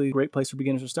is actually a great place for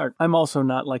beginners to start. I'm also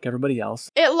not like everybody else.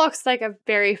 It looks like a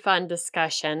very fun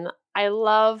discussion. I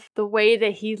love the way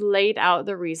that he laid out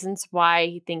the reasons why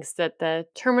he thinks that the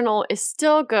terminal is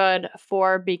still good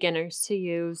for beginners to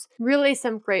use. Really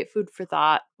some great food for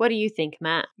thought. What do you think,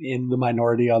 Matt? In the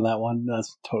minority on that one,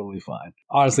 that's totally fine.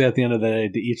 Honestly, at the end of the day,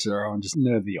 to each their own, just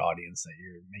know the audience that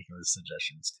you're making the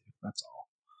suggestions to. That's all.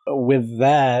 With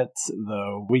that,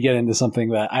 though, we get into something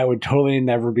that I would totally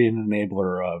never be an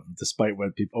enabler of, despite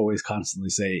what people always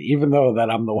constantly say, even though that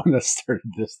I'm the one that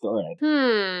started this thread.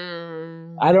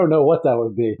 I don't know what that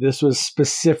would be. This was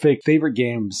specific favorite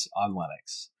games on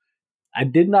Linux. I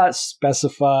did not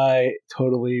specify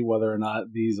totally whether or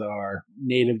not these are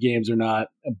native games or not,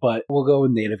 but we'll go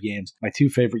with native games. My two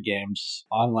favorite games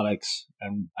on Linux,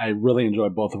 and I really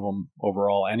enjoyed both of them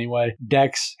overall anyway.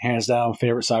 Dex, hands down,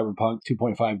 favorite Cyberpunk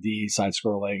 2.5D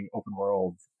side-scrolling open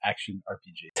world action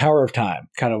RPG. Tower of Time,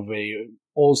 kind of a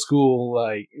old school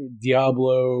like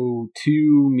Diablo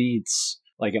 2 meets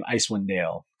like an Icewind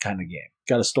Dale kind of game.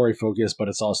 Got a story focus, but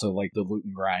it's also like the loot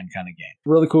and grind kind of game.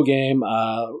 Really cool game.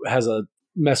 Has a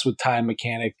mess with time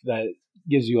mechanic that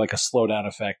gives you like a slowdown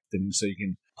effect, and so you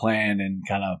can plan and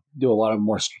kind of do a lot of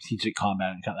more strategic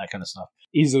combat and that kind of stuff.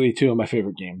 Easily two of my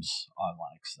favorite games on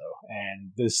Linux, though.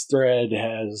 And this thread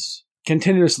has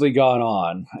continuously gone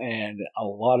on, and a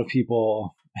lot of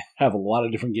people have a lot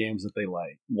of different games that they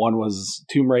like. One was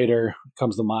Tomb Raider,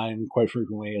 comes to mind quite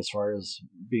frequently as far as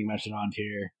being mentioned on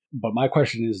here. But my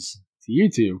question is to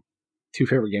you two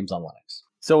favorite games on Linux.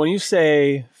 So when you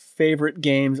say favorite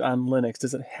games on Linux,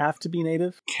 does it have to be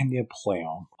native? Can you play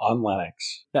them on Linux?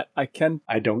 That I can.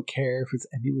 I don't care if it's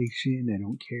emulation. I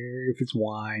don't care if it's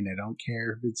wine. I don't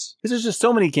care if it's... There's just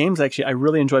so many games, actually, I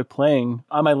really enjoy playing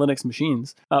on my Linux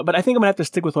machines. But I think I'm going to have to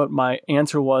stick with what my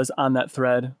answer was on that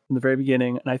thread from the very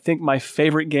beginning. And I think my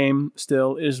favorite game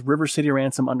still is River City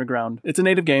Ransom Underground. It's a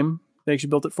native game. They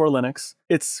actually built it for Linux.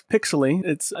 It's pixely.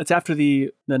 It's after the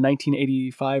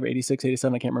 1985 or 86,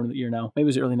 87, I can't remember the year now. Maybe it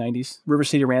was the early 90s. River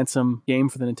City Ransom game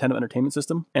for the Nintendo Entertainment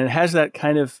System. And it has that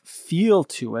kind of feel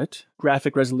to it.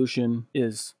 Graphic resolution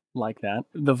is like that.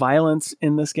 The violence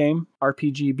in this game,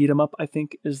 RPG beat 'em up, I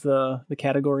think is the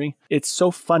category. It's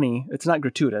so funny. It's not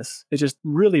gratuitous. It's just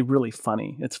really, really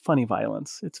funny. It's funny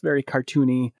violence. It's very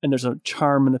cartoony, and there's a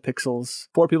charm in the pixels.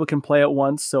 4 people can play at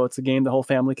once, so it's a game the whole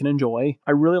family can enjoy.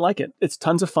 I really like it. It's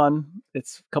tons of fun.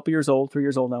 It's a couple years old, 3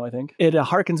 years old now, I think. It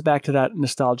harkens back to that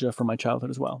nostalgia from my childhood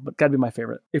as well, but gotta be my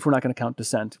favorite, if we're not going to count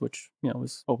Descent, which,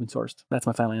 was open sourced. That's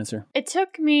my final answer. It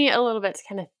took me a little bit to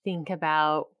kind of think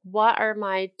about what are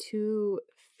my 2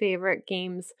 favorite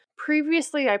games.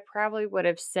 Previously, I probably would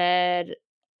have said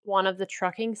one of the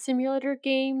trucking simulator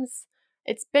games.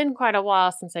 It's been quite a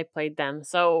while since I played them.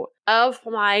 So of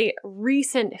my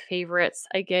recent favorites,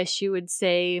 I guess you would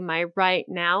say my right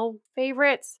now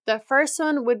favorites. The first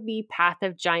one would be Path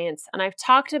of Giants. And I've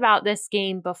talked about this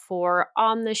game before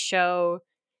on the show.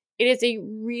 It is a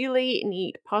really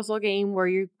neat puzzle game where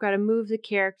you've got to move the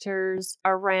characters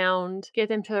around, get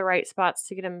them to the right spots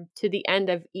to get them to the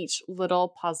end of each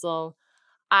little puzzle.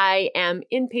 I am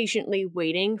impatiently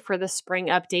waiting for the spring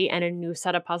update and a new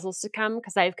set of puzzles to come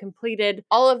because I've completed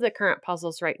all of the current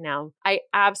puzzles right now. I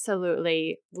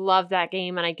absolutely love that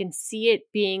game, and I can see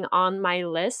it being on my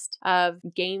list of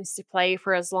games to play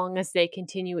for as long as they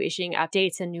continue issuing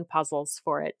updates and new puzzles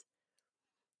for it.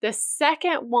 The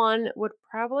second one would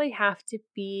probably have to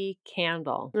be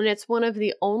Candle. And it's one of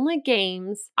the only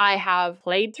games I have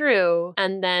played through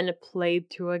and then played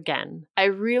through again. I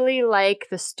really like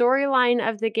the storyline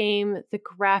of the game. The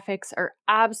graphics are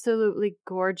absolutely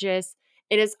gorgeous.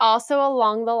 It is also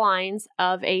along the lines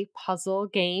of a puzzle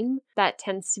game. That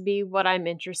tends to be what I'm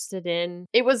interested in.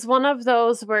 It was one of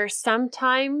those where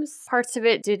sometimes parts of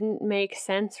it didn't make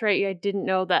sense, right? I didn't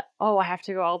know that, oh, I have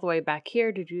to go all the way back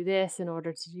here to do this in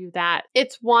order to do that.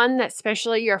 It's one that,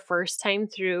 especially your first time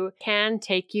through, can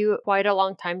take you quite a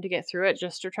long time to get through it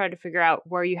just to try to figure out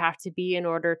where you have to be in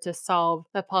order to solve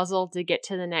the puzzle to get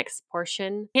to the next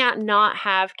portion. Can't not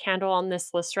have Candle on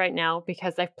this list right now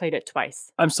because I've played it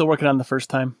twice. I'm still working on the first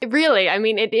time. Really, I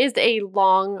mean, it is a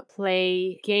long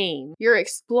play game. You're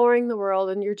exploring the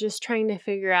world and you're just trying to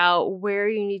figure out where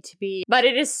you need to be. But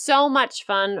it is so much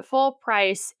fun. Full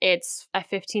price, it's a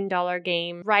 $15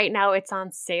 game. Right now, it's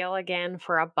on sale again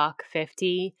for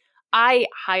 $1.50. I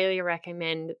highly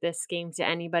recommend this game to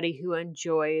anybody who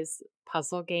enjoys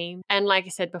puzzle games. And like I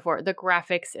said before, the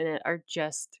graphics in it are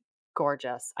just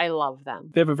gorgeous. I love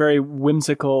them. They have a very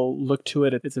whimsical look to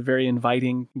it. It's a very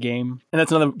inviting game. And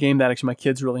that's another game that actually my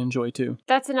kids really enjoy too.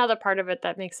 That's another part of it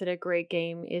that makes it a great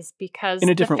game is because In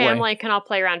a the different family way. can all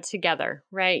play around together,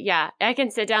 right? Yeah. I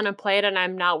can sit down and play it and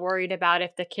I'm not worried about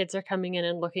if the kids are coming in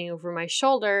and looking over my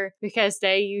shoulder because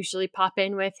they usually pop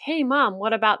in with, hey, Mom,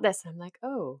 what about this? I'm like,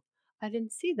 oh, I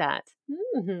didn't see that.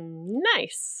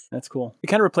 Nice. That's cool. It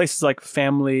kind of replaces like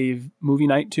family movie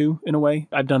night too, in a way.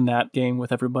 I've done that game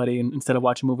with everybody, and instead of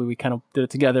watching a movie, we kind of did it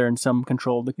together, and some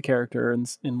controlled the character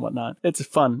and whatnot. It's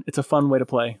fun. It's a fun way to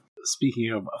play.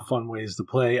 Speaking of fun ways to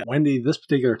play, Wendy, this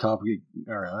particular topic,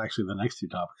 or actually the next two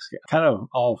topics, kind of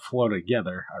all flow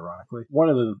together, ironically. One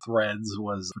of the threads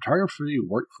was photography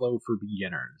workflow for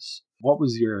beginners. What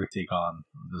was your take on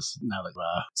this now that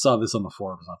saw this on the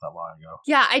forums not that long ago?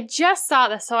 Yeah, I just saw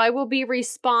this, so I will be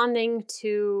responding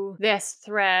to this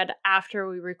thread after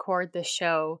we record the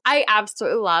show. I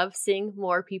absolutely love seeing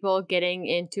more people getting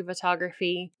into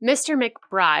photography. Mr.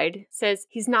 McBride says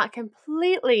he's not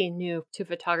completely new to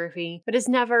photography, but has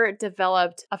never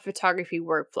developed a photography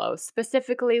workflow,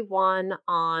 specifically one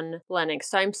on Linux.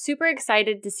 So I'm super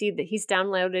excited to see that he's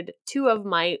downloaded 2 of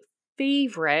my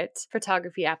favorite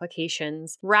photography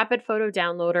applications, Rapid Photo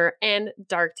Downloader and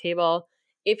Darktable.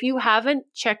 If you haven't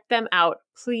checked them out,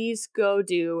 please go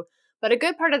do. But a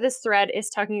good part of this thread is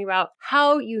talking about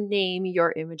how you name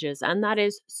your images, and that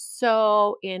is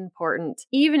so important.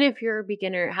 Even if you're a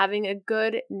beginner, having a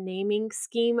good naming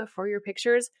scheme for your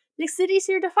pictures makes it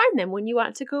easier to find them when you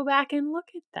want to go back and look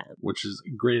at them. Which is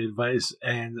great advice.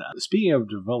 And speaking of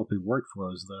developing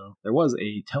workflows, though, there was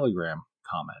a Telegram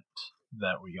comment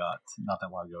that we got not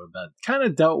that long ago that kind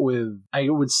of dealt with, I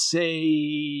would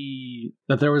say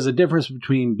that there was a difference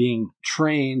between being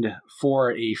trained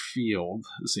for a field,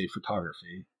 say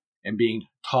photography, and being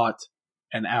taught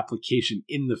an application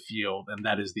in the field, and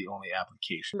that is the only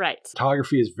application. Right.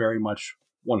 Photography is very much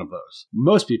one of those.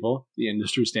 Most people, the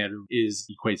industry standard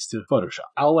equates to Photoshop.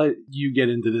 I'll let you get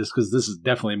into this because this is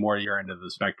definitely more your end of the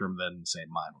spectrum than, say,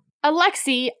 mine.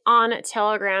 Alexi on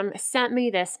Telegram sent me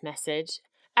this message.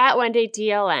 At Wendy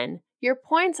DLN, your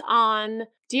points on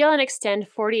DLN Extend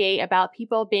 48 about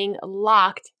people being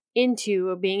locked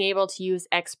into being able to use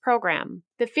X program.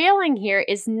 The failing here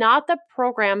is not the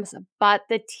programs, but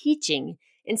the teaching.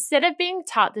 Instead of being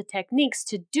taught the techniques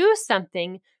to do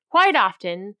something, quite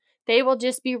often, they will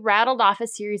just be rattled off a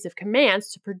series of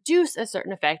commands to produce a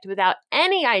certain effect without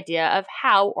any idea of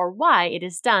how or why it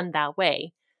is done that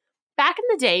way. Back in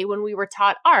the day when we were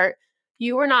taught art,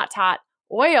 you were not taught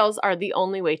oils are the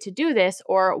only way to do this,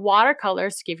 or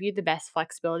watercolors give you the best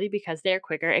flexibility because they're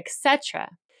quicker, etc.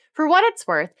 For what it's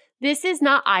worth, this is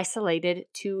not isolated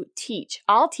to teach.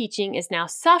 All teaching is now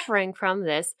suffering from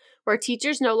this, where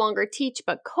teachers no longer teach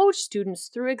but coach students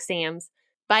through exams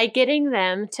by getting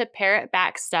them to parrot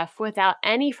back stuff without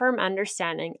any firm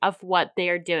understanding of what they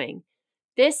are doing.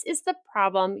 This is the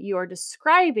problem you're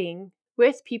describing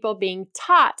with people being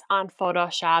taught on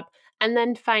Photoshop and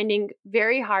then finding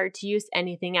very hard to use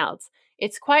anything else.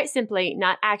 It's quite simply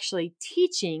not actually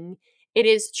teaching, it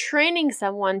is training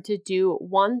someone to do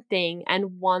one thing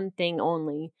and one thing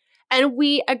only. And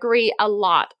we agree a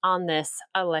lot on this,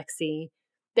 Alexi.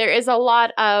 There is a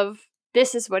lot of,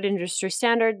 this is what industry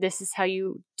standard, this is how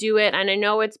you do it. And I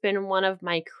know it's been one of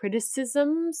my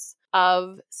criticisms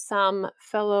of some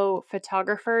fellow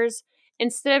photographers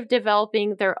instead of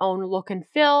developing their own look and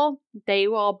feel, they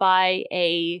will buy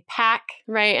a pack,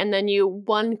 right? And then you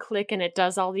one click and it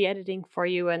does all the editing for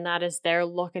you, and that is their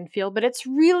look and feel, but it's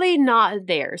really not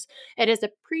theirs. It is a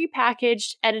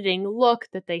prepackaged editing look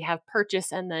that they have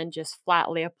purchased and then just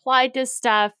flatly applied to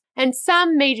stuff. And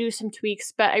some may do some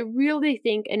tweaks, but I really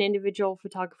think an individual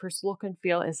photographer's look and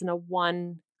feel isn't a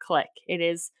one click. It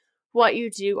is what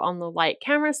you do on the light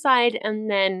camera side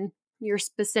and then your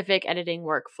specific editing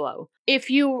workflow. If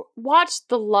you watched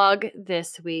the lug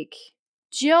this week,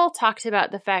 Jill talked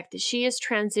about the fact that she has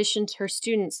transitioned her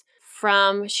students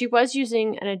from, she was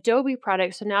using an Adobe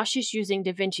product, so now she's using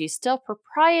DaVinci, still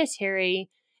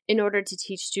proprietary in order to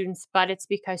teach students, but it's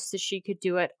because she could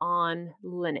do it on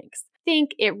Linux. I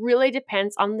think it really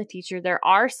depends on the teacher. There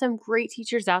are some great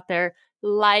teachers out there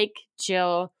like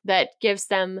Jill that gives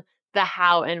them the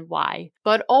how and why.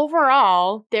 But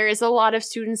overall, there is a lot of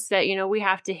students that, we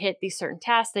have to hit these certain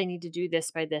tasks. They need to do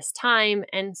this by this time.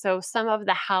 And so some of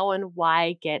the how and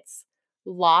why gets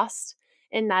lost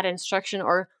in that instruction,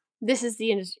 or this is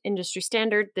the industry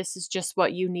standard. This is just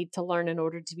what you need to learn in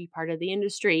order to be part of the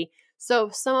industry. So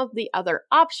some of the other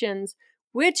options,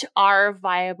 which are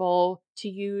viable to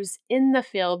use in the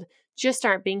field, just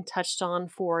aren't being touched on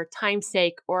for time's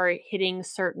sake or hitting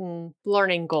certain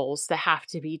learning goals that have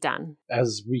to be done.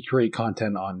 As we create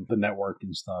content on the network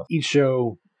and stuff, each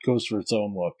show goes for its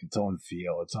own look, its own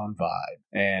feel, its own vibe.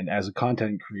 And as a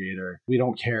content creator, we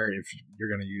don't care if you're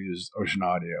going to use Ocean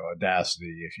Audio,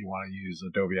 Audacity, if you want to use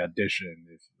Adobe Audition,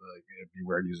 if it'd be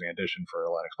weird using Audition for a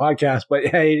Linux podcast, but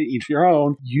hey, each your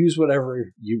own. Use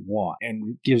whatever you want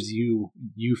and gives you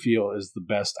feel is the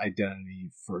best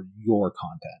identity for your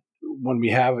content. When we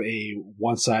have a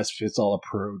one-size-fits-all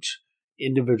approach,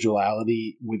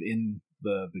 individuality within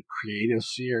the creative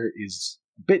sphere is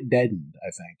a bit deadened,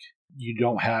 I think. You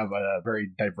don't have a very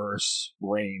diverse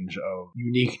range of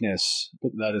uniqueness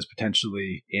that is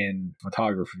potentially in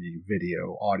photography,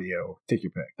 video, audio, take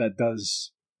your pick. That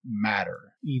does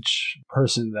matter. Each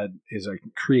person that is a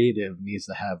creative needs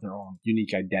to have their own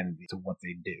unique identity to what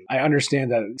they do. I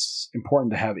understand that it's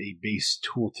important to have a base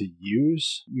tool to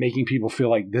use. Making people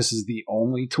feel like this is the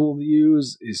only tool to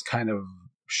use is kind of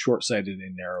short-sighted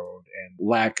and narrowed and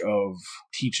lack of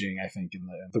teaching, I think, in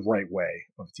the right way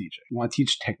of teaching. You want to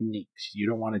teach techniques. You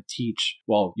don't want to teach,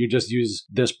 well, you just use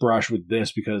this brush with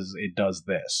this because it does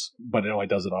this, but it only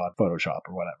does it on Photoshop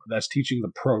or whatever. That's teaching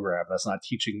the program. That's not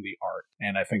teaching the art.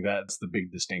 And I think that's the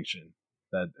big distinction,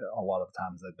 that a lot of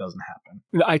times that doesn't happen.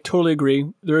 I totally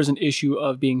agree. There is an issue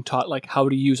of being taught like how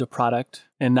to use a product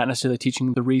and not necessarily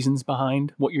teaching the reasons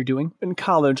behind what you're doing. In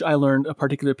college, I learned a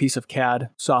particular piece of CAD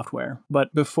software,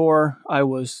 but before I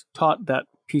was taught that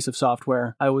piece of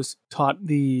software, I was taught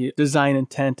the design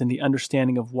intent and the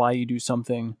understanding of why you do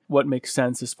something, what makes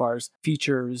sense as far as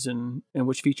features and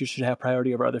which features should have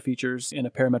priority over other features in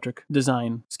a parametric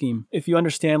design scheme. If you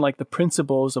understand like the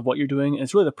principles of what you're doing,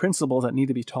 it's really the principles that need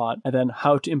to be taught, and then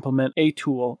how to implement a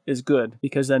tool is good,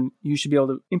 because then you should be able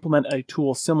to implement a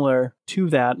tool similar to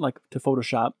that, like to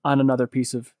Photoshop, on another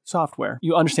piece of software.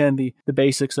 You understand the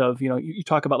basics of, you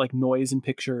talk about like noise in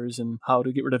pictures and how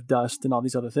to get rid of dust and all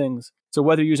these other things. So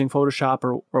whether you're using Photoshop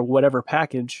or whatever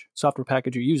software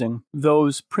package you're using,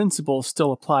 those principles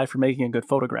still apply for making a good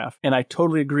photograph. And I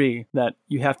totally agree that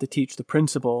you have to teach the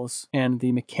principles and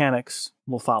the mechanics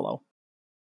will follow.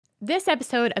 This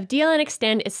episode of DLN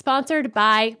Extend is sponsored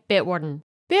by Bitwarden.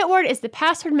 Bitwarden is the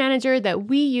password manager that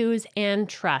we use and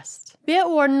trust.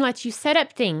 Bitwarden lets you set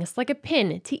up things like a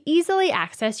PIN to easily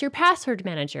access your password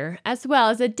manager, as well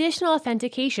as additional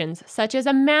authentications such as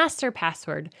a master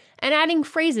password and adding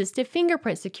phrases to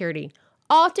fingerprint security,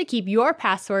 all to keep your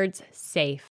passwords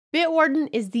safe. Bitwarden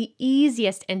is the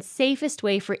easiest and safest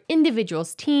way for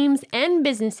individuals, teams, and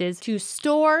businesses to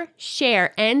store,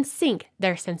 share, and sync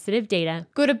their sensitive data.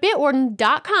 Go to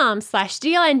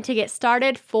bitwarden.com/DLN to get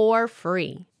started for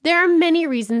free. There are many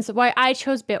reasons why I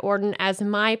chose Bitwarden as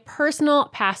my personal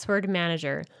password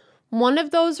manager. One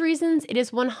of those reasons, it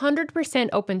is 100%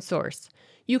 open source.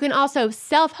 You can also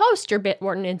self-host your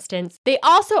Bitwarden instance. They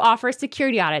also offer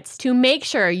security audits to make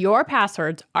sure your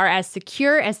passwords are as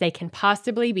secure as they can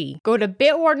possibly be. Go to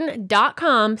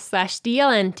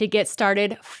bitwarden.com/DLN to get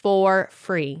started for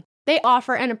free. They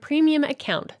offer a premium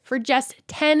account for just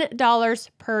 $10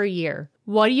 per year.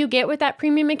 What do you get with that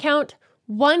premium account?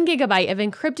 1 gigabyte of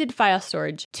encrypted file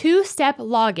storage, 2-step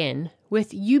login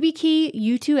with YubiKey,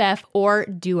 U2F, or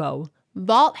Duo,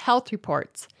 Vault Health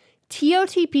Reports,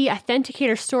 TOTP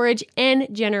Authenticator storage and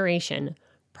generation,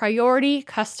 priority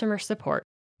customer support.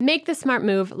 Make the smart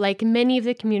move like many of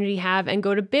the community have and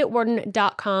go to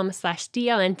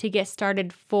bitwarden.com/DLN to get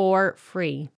started for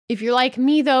free. If you're like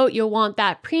me though, you'll want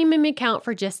that premium account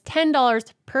for just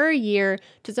 $10 per year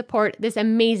to support this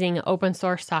amazing open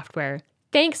source software.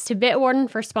 Thanks to Bitwarden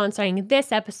for sponsoring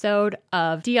this episode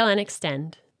of DLN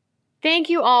Extend. Thank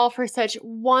you all for such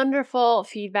wonderful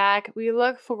feedback. We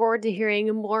look forward to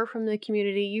hearing more from the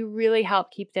community. You really help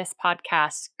keep this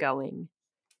podcast going.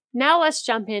 Now let's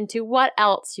jump into what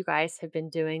else you guys have been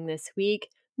doing this week.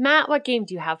 Matt, what game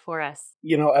do you have for us?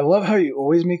 You know, I love how you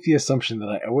always make the assumption that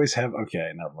I always have. Okay,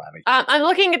 never mind. I'm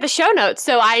looking at the show notes,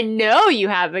 so I know you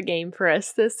have a game for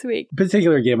us this week. The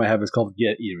particular game I have is called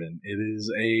Get Even. It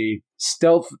is a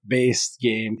stealth-based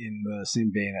game in the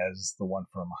same vein as the one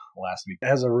from last week. It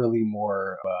has a really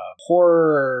more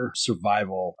horror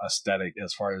survival aesthetic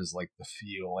as far as like the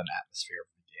feel and atmosphere of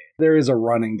the game. There is a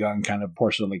run and gun kind of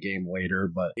portion of the game later,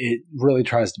 but it really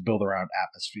tries to build around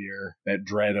atmosphere, that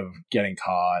dread of getting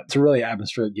caught. It's a really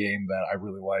atmospheric game that I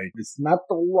really like. It's not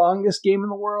the longest game in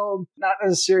the world, not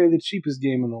necessarily the cheapest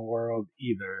game in the world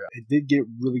either. It did get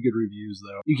really good reviews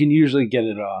though. You can usually get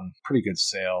it on pretty good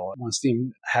sale. When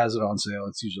Steam has it on sale,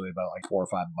 it's usually about like $4 or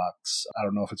 $5. I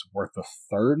don't know if it's worth the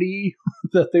 $30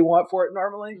 that they want for it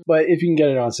normally, but if you can get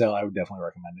it on sale, I would definitely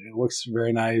recommend it. It looks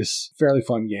very nice, fairly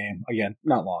fun game. Again,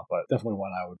 not long, but definitely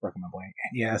one I would recommend playing.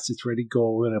 And yes, it's ready to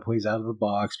go and it plays out of the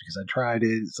box because I tried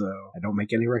it, so I don't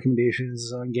make any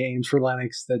recommendations on games for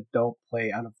Linux that don't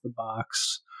play out of the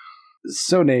box.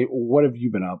 So Nate, what have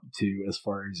you been up to as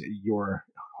far as your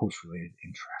host-related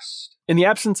interest? In the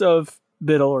absence of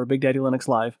Biddle or Big Daddy Linux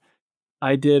Live,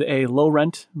 I did a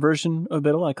low-rent version of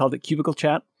Biddle. I called it Cubicle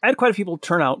Chat. I had quite a few people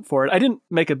turn out for it. I didn't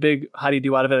make a big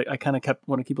how-do-you-do out of it. I kind of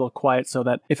want to keep it a little quiet so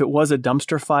that if it was a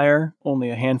dumpster fire, only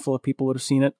a handful of people would have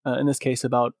seen it. In this case,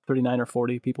 about 39 or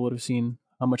 40 people would have seen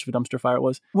how much of a dumpster fire it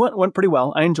was. Went pretty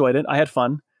well. I enjoyed it. I had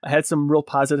fun. I had some real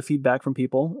positive feedback from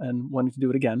people and wanted to do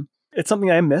it again. It's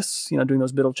something I miss, doing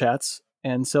those Biddle chats.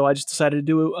 And so I just decided to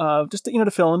do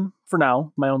to fill in for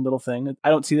now, my own little thing. I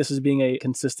don't see this as being a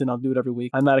consistent, I'll do it every week.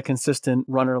 I'm not a consistent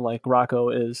runner like Rocco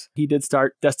is. He did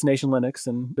start Destination Linux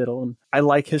and Biddle, and I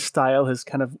like his style,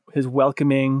 his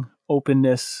welcoming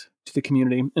openness to the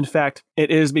community. In fact,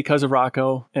 it is because of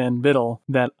Rocco and Biddle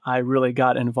that I really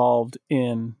got involved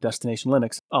in Destination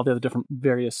Linux. All the other different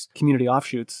various community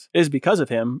offshoots is because of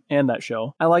him and that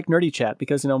show. I like Nerdy Chat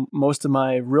because, most of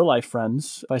my real life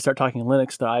friends, if I start talking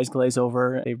Linux, their eyes glaze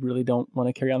over. They really don't want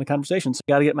to carry on the conversation. So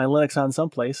I got to get my Linux on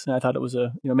someplace. And I thought it was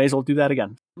may as well do that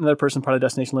again. Another person, part of the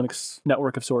Destination Linux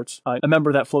network of sorts. A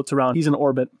member that floats around. He's in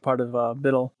orbit, part of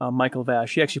Biddle, Michael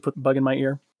Vash. He actually put the bug in my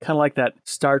ear. Kind of like that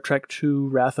Star Trek II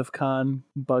Wrath of Khan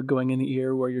bug going in the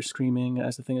ear where you're screaming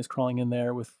as the thing is crawling in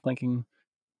there with clanking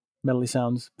metally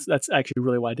sounds. That's actually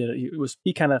really why I did it.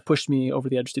 He kind of pushed me over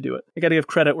the edge to do it. I got to give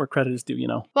credit where credit is due,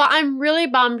 Well, I'm really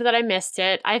bummed that I missed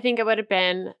it. I think it would have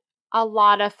been a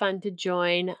lot of fun to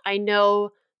join. I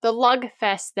know the Lug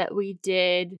Fest that we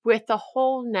did with the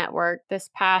whole network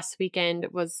this past weekend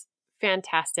was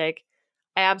fantastic.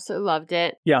 I absolutely loved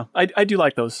it. Yeah, I do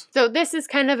like those. So this is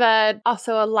kind of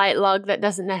also a light lug that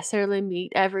doesn't necessarily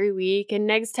meet every week. And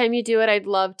next time you do it, I'd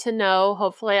love to know.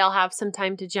 Hopefully I'll have some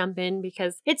time to jump in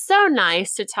because it's so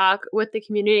nice to talk with the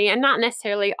community and not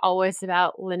necessarily always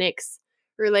about Linux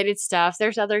related stuff.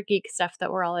 There's other geek stuff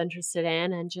that we're all interested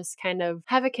in and just kind of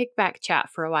have a kickback chat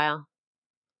for a while.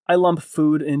 I lump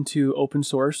food into open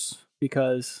source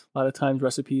because a lot of times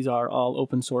recipes are all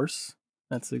open source.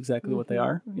 That's exactly what they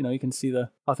are. You can see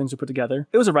how things are put together.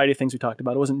 It was a variety of things we talked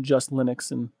about. It wasn't just Linux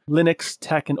and Linux,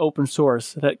 tech, and open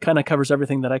source. That kind of covers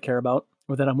everything that I care about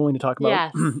or that I'm willing to talk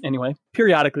about. Yes. Anyway,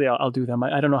 periodically I'll do them.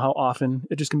 I don't know how often.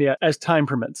 It just can be as time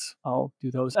permits. I'll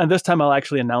do those. And this time I'll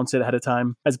actually announce it ahead of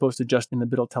time as opposed to just in the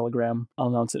Biddle Telegram. I'll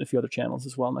announce it in a few other channels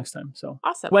as well next time. So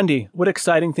awesome. Wendy, what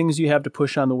exciting things do you have to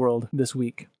push on the world this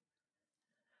week?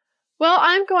 Well,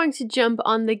 I'm going to jump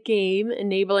on the game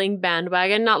enabling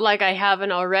bandwagon, not like I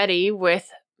haven't already with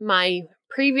my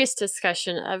previous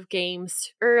discussion of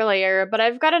games earlier, but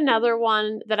I've got another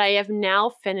one that I have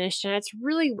now finished, and it's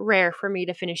really rare for me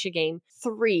to finish a game.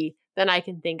 3 that I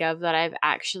can think of that I've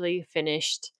actually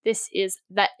finished. This is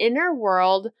The Inner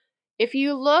World. If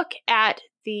you look at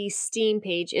the Steam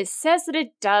page, it says that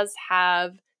it does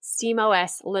have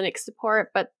SteamOS Linux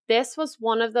support, but this was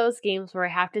one of those games where I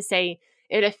have to say,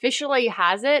 it officially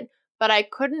has it, but I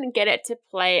couldn't get it to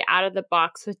play out of the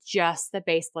box with just the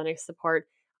base Linux support.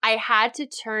 I had to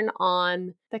turn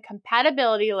on the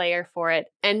compatibility layer for it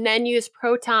and then use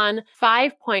Proton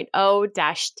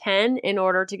 5.0-10 in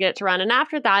order to get it to run. And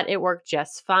after that, it worked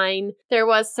just fine. There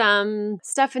was some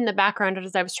stuff in the background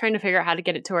as I was trying to figure out how to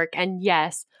get it to work. And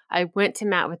yes, I went to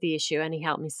Matt with the issue and he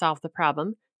helped me solve the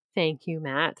problem. Thank you,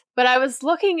 Matt. But I was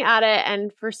looking at it,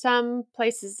 and for some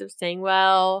places it was saying,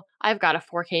 well, I've got a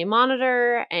 4K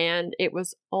monitor and it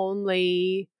was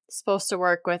only supposed to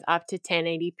work with up to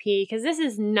 1080p, because this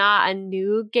is not a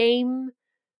new game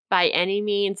by any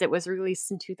means. It was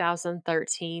released in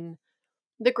 2013.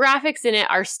 The graphics in it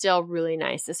are still really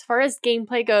nice. As far as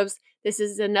gameplay goes, this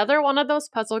is another one of those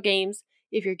puzzle games.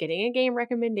 If you're getting a game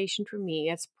recommendation from me,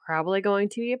 it's probably going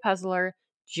to be a puzzler,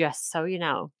 just so you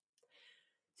know.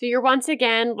 So you're once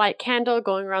again, like Candle,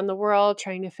 going around the world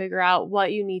trying to figure out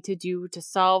what you need to do to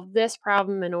solve this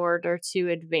problem in order to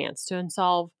advance, to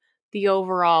solve the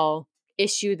overall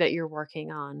issue that you're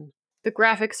working on. The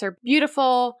graphics are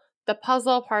beautiful. The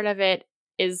puzzle part of it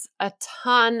is a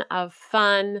ton of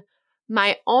fun.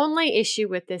 My only issue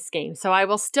with this game, so I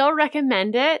will still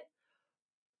recommend it,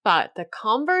 but the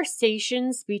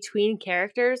conversations between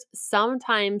characters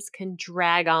sometimes can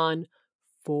drag on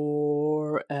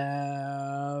forever.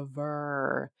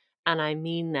 And I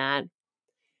mean that.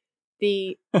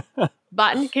 The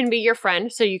button can be your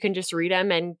friend, so you can just read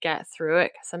them and get through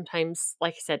it. Sometimes,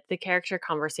 like I said, the character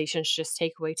conversations just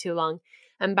take way too long.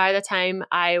 And by the time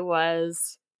I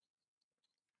was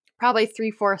probably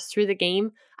 3/4 through the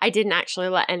game, I didn't actually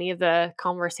let any of the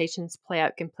conversations play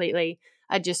out completely.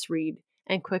 I just read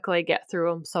and quickly get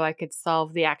through them so I could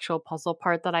solve the actual puzzle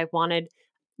part that I wanted.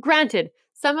 Granted,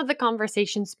 some of the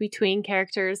conversations between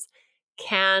characters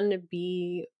can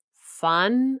be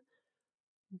fun,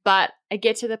 but I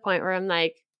get to the point where I'm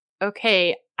like,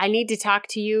 okay, I need to talk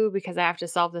to you because I have to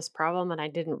solve this problem and I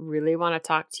didn't really want to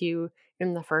talk to you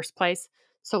in the first place.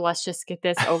 So let's just get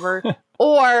this over.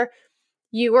 Or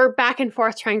you were back and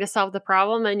forth trying to solve the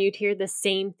problem and you'd hear the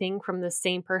same thing from the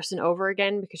same person over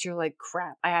again because you're like,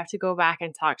 crap, I have to go back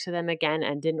and talk to them again,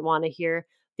 and didn't want to hear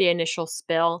the initial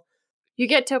spill. You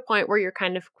get to a point where you're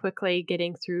kind of quickly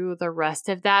getting through the rest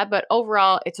of that. But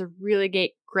overall, it's a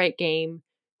really great game.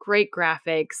 Great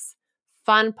graphics,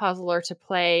 fun puzzler to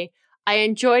play. I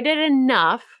enjoyed it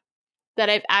enough that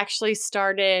I've actually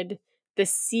started the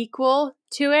sequel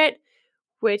to it,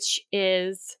 which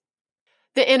is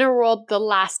The Inner World, The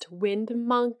Last Wind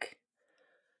Monk.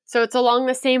 So it's along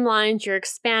the same lines. You're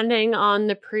expanding on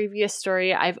the previous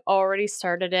story. I've already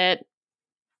started it.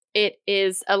 It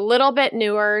is a little bit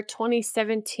newer,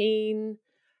 2017.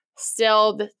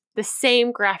 Still the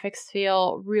same graphics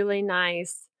feel, really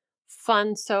nice.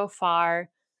 Fun so far.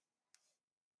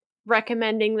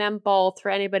 Recommending them both for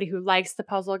anybody who likes the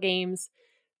puzzle games.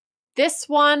 This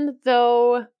one,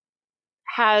 though,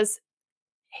 has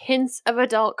hints of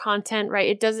adult content, right?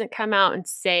 It doesn't come out and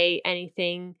say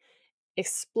anything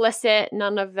explicit,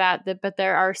 none of that, but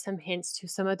there are some hints to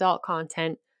some adult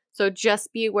content. So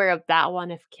just be aware of that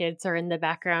one if kids are in the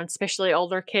background, especially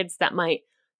older kids that might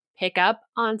pick up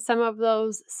on some of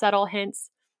those subtle hints.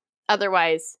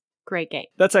 Otherwise, great game.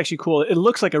 That's actually cool. It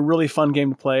looks like a really fun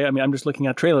game to play. I mean, I'm just looking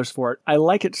at trailers for it. I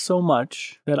like it so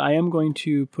much that I am going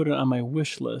to put it on my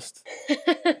wish list.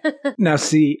 Now,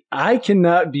 see, I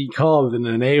cannot be called an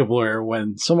enabler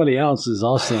when somebody else is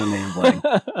also enabling.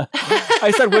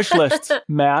 I said wish list,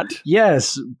 Matt.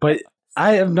 Yes, but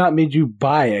I have not made you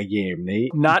buy a game,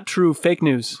 Nate. Not true. Fake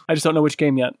news. I just don't know which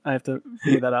game yet. I have to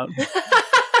figure that out.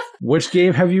 Which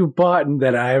game have you bought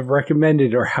that I have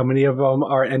recommended, or how many of them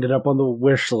are ended up on the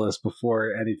wish list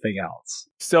before anything else?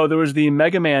 So there was the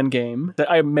Mega Man game that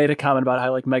I made a comment about how I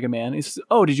like Mega Man. He says,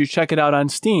 oh, did you check it out on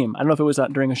Steam? I don't know if it was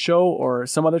during a show or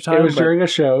some other time. It was during a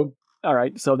show. All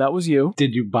right, so that was you.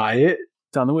 Did you buy it?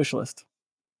 It's on the wish list.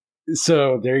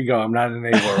 So there you go. I'm not an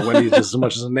enabler. Wendy's just as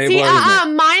much as an enabler.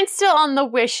 See, mine's still on the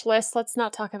wish list. Let's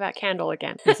not talk about Candle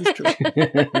again. This is true.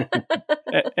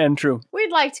 and true.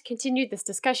 We'd like to continue this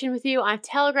discussion with you on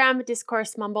Telegram,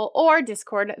 Discourse, Mumble, or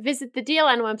Discord. Visit the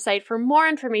DLN website for more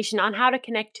information on how to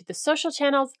connect to the social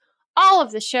channels, all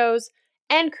of the shows,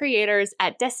 and creators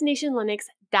at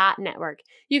destinationlinux.network.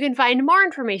 You can find more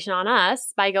information on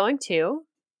us by going to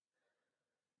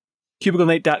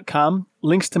CubicleNate.com.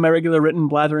 Links to my regular written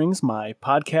blatherings, my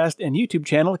podcast, and YouTube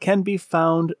channel can be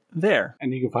found there.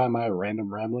 And you can find my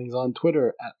random ramblings on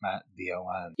Twitter at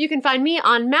MattDLN. You can find me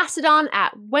on Mastodon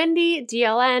at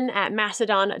WendyDLN at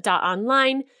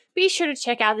mastodon.online. Be sure to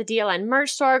check out the DLN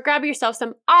merch store. Grab yourself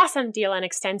some awesome DLN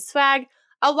Extend swag,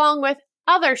 along with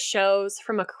other shows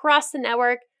from across the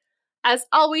network. As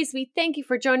always, we thank you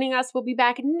for joining us. We'll be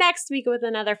back next week with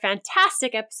another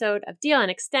fantastic episode of DLN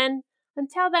Extend.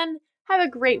 Until then, Have a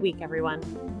great week, everyone.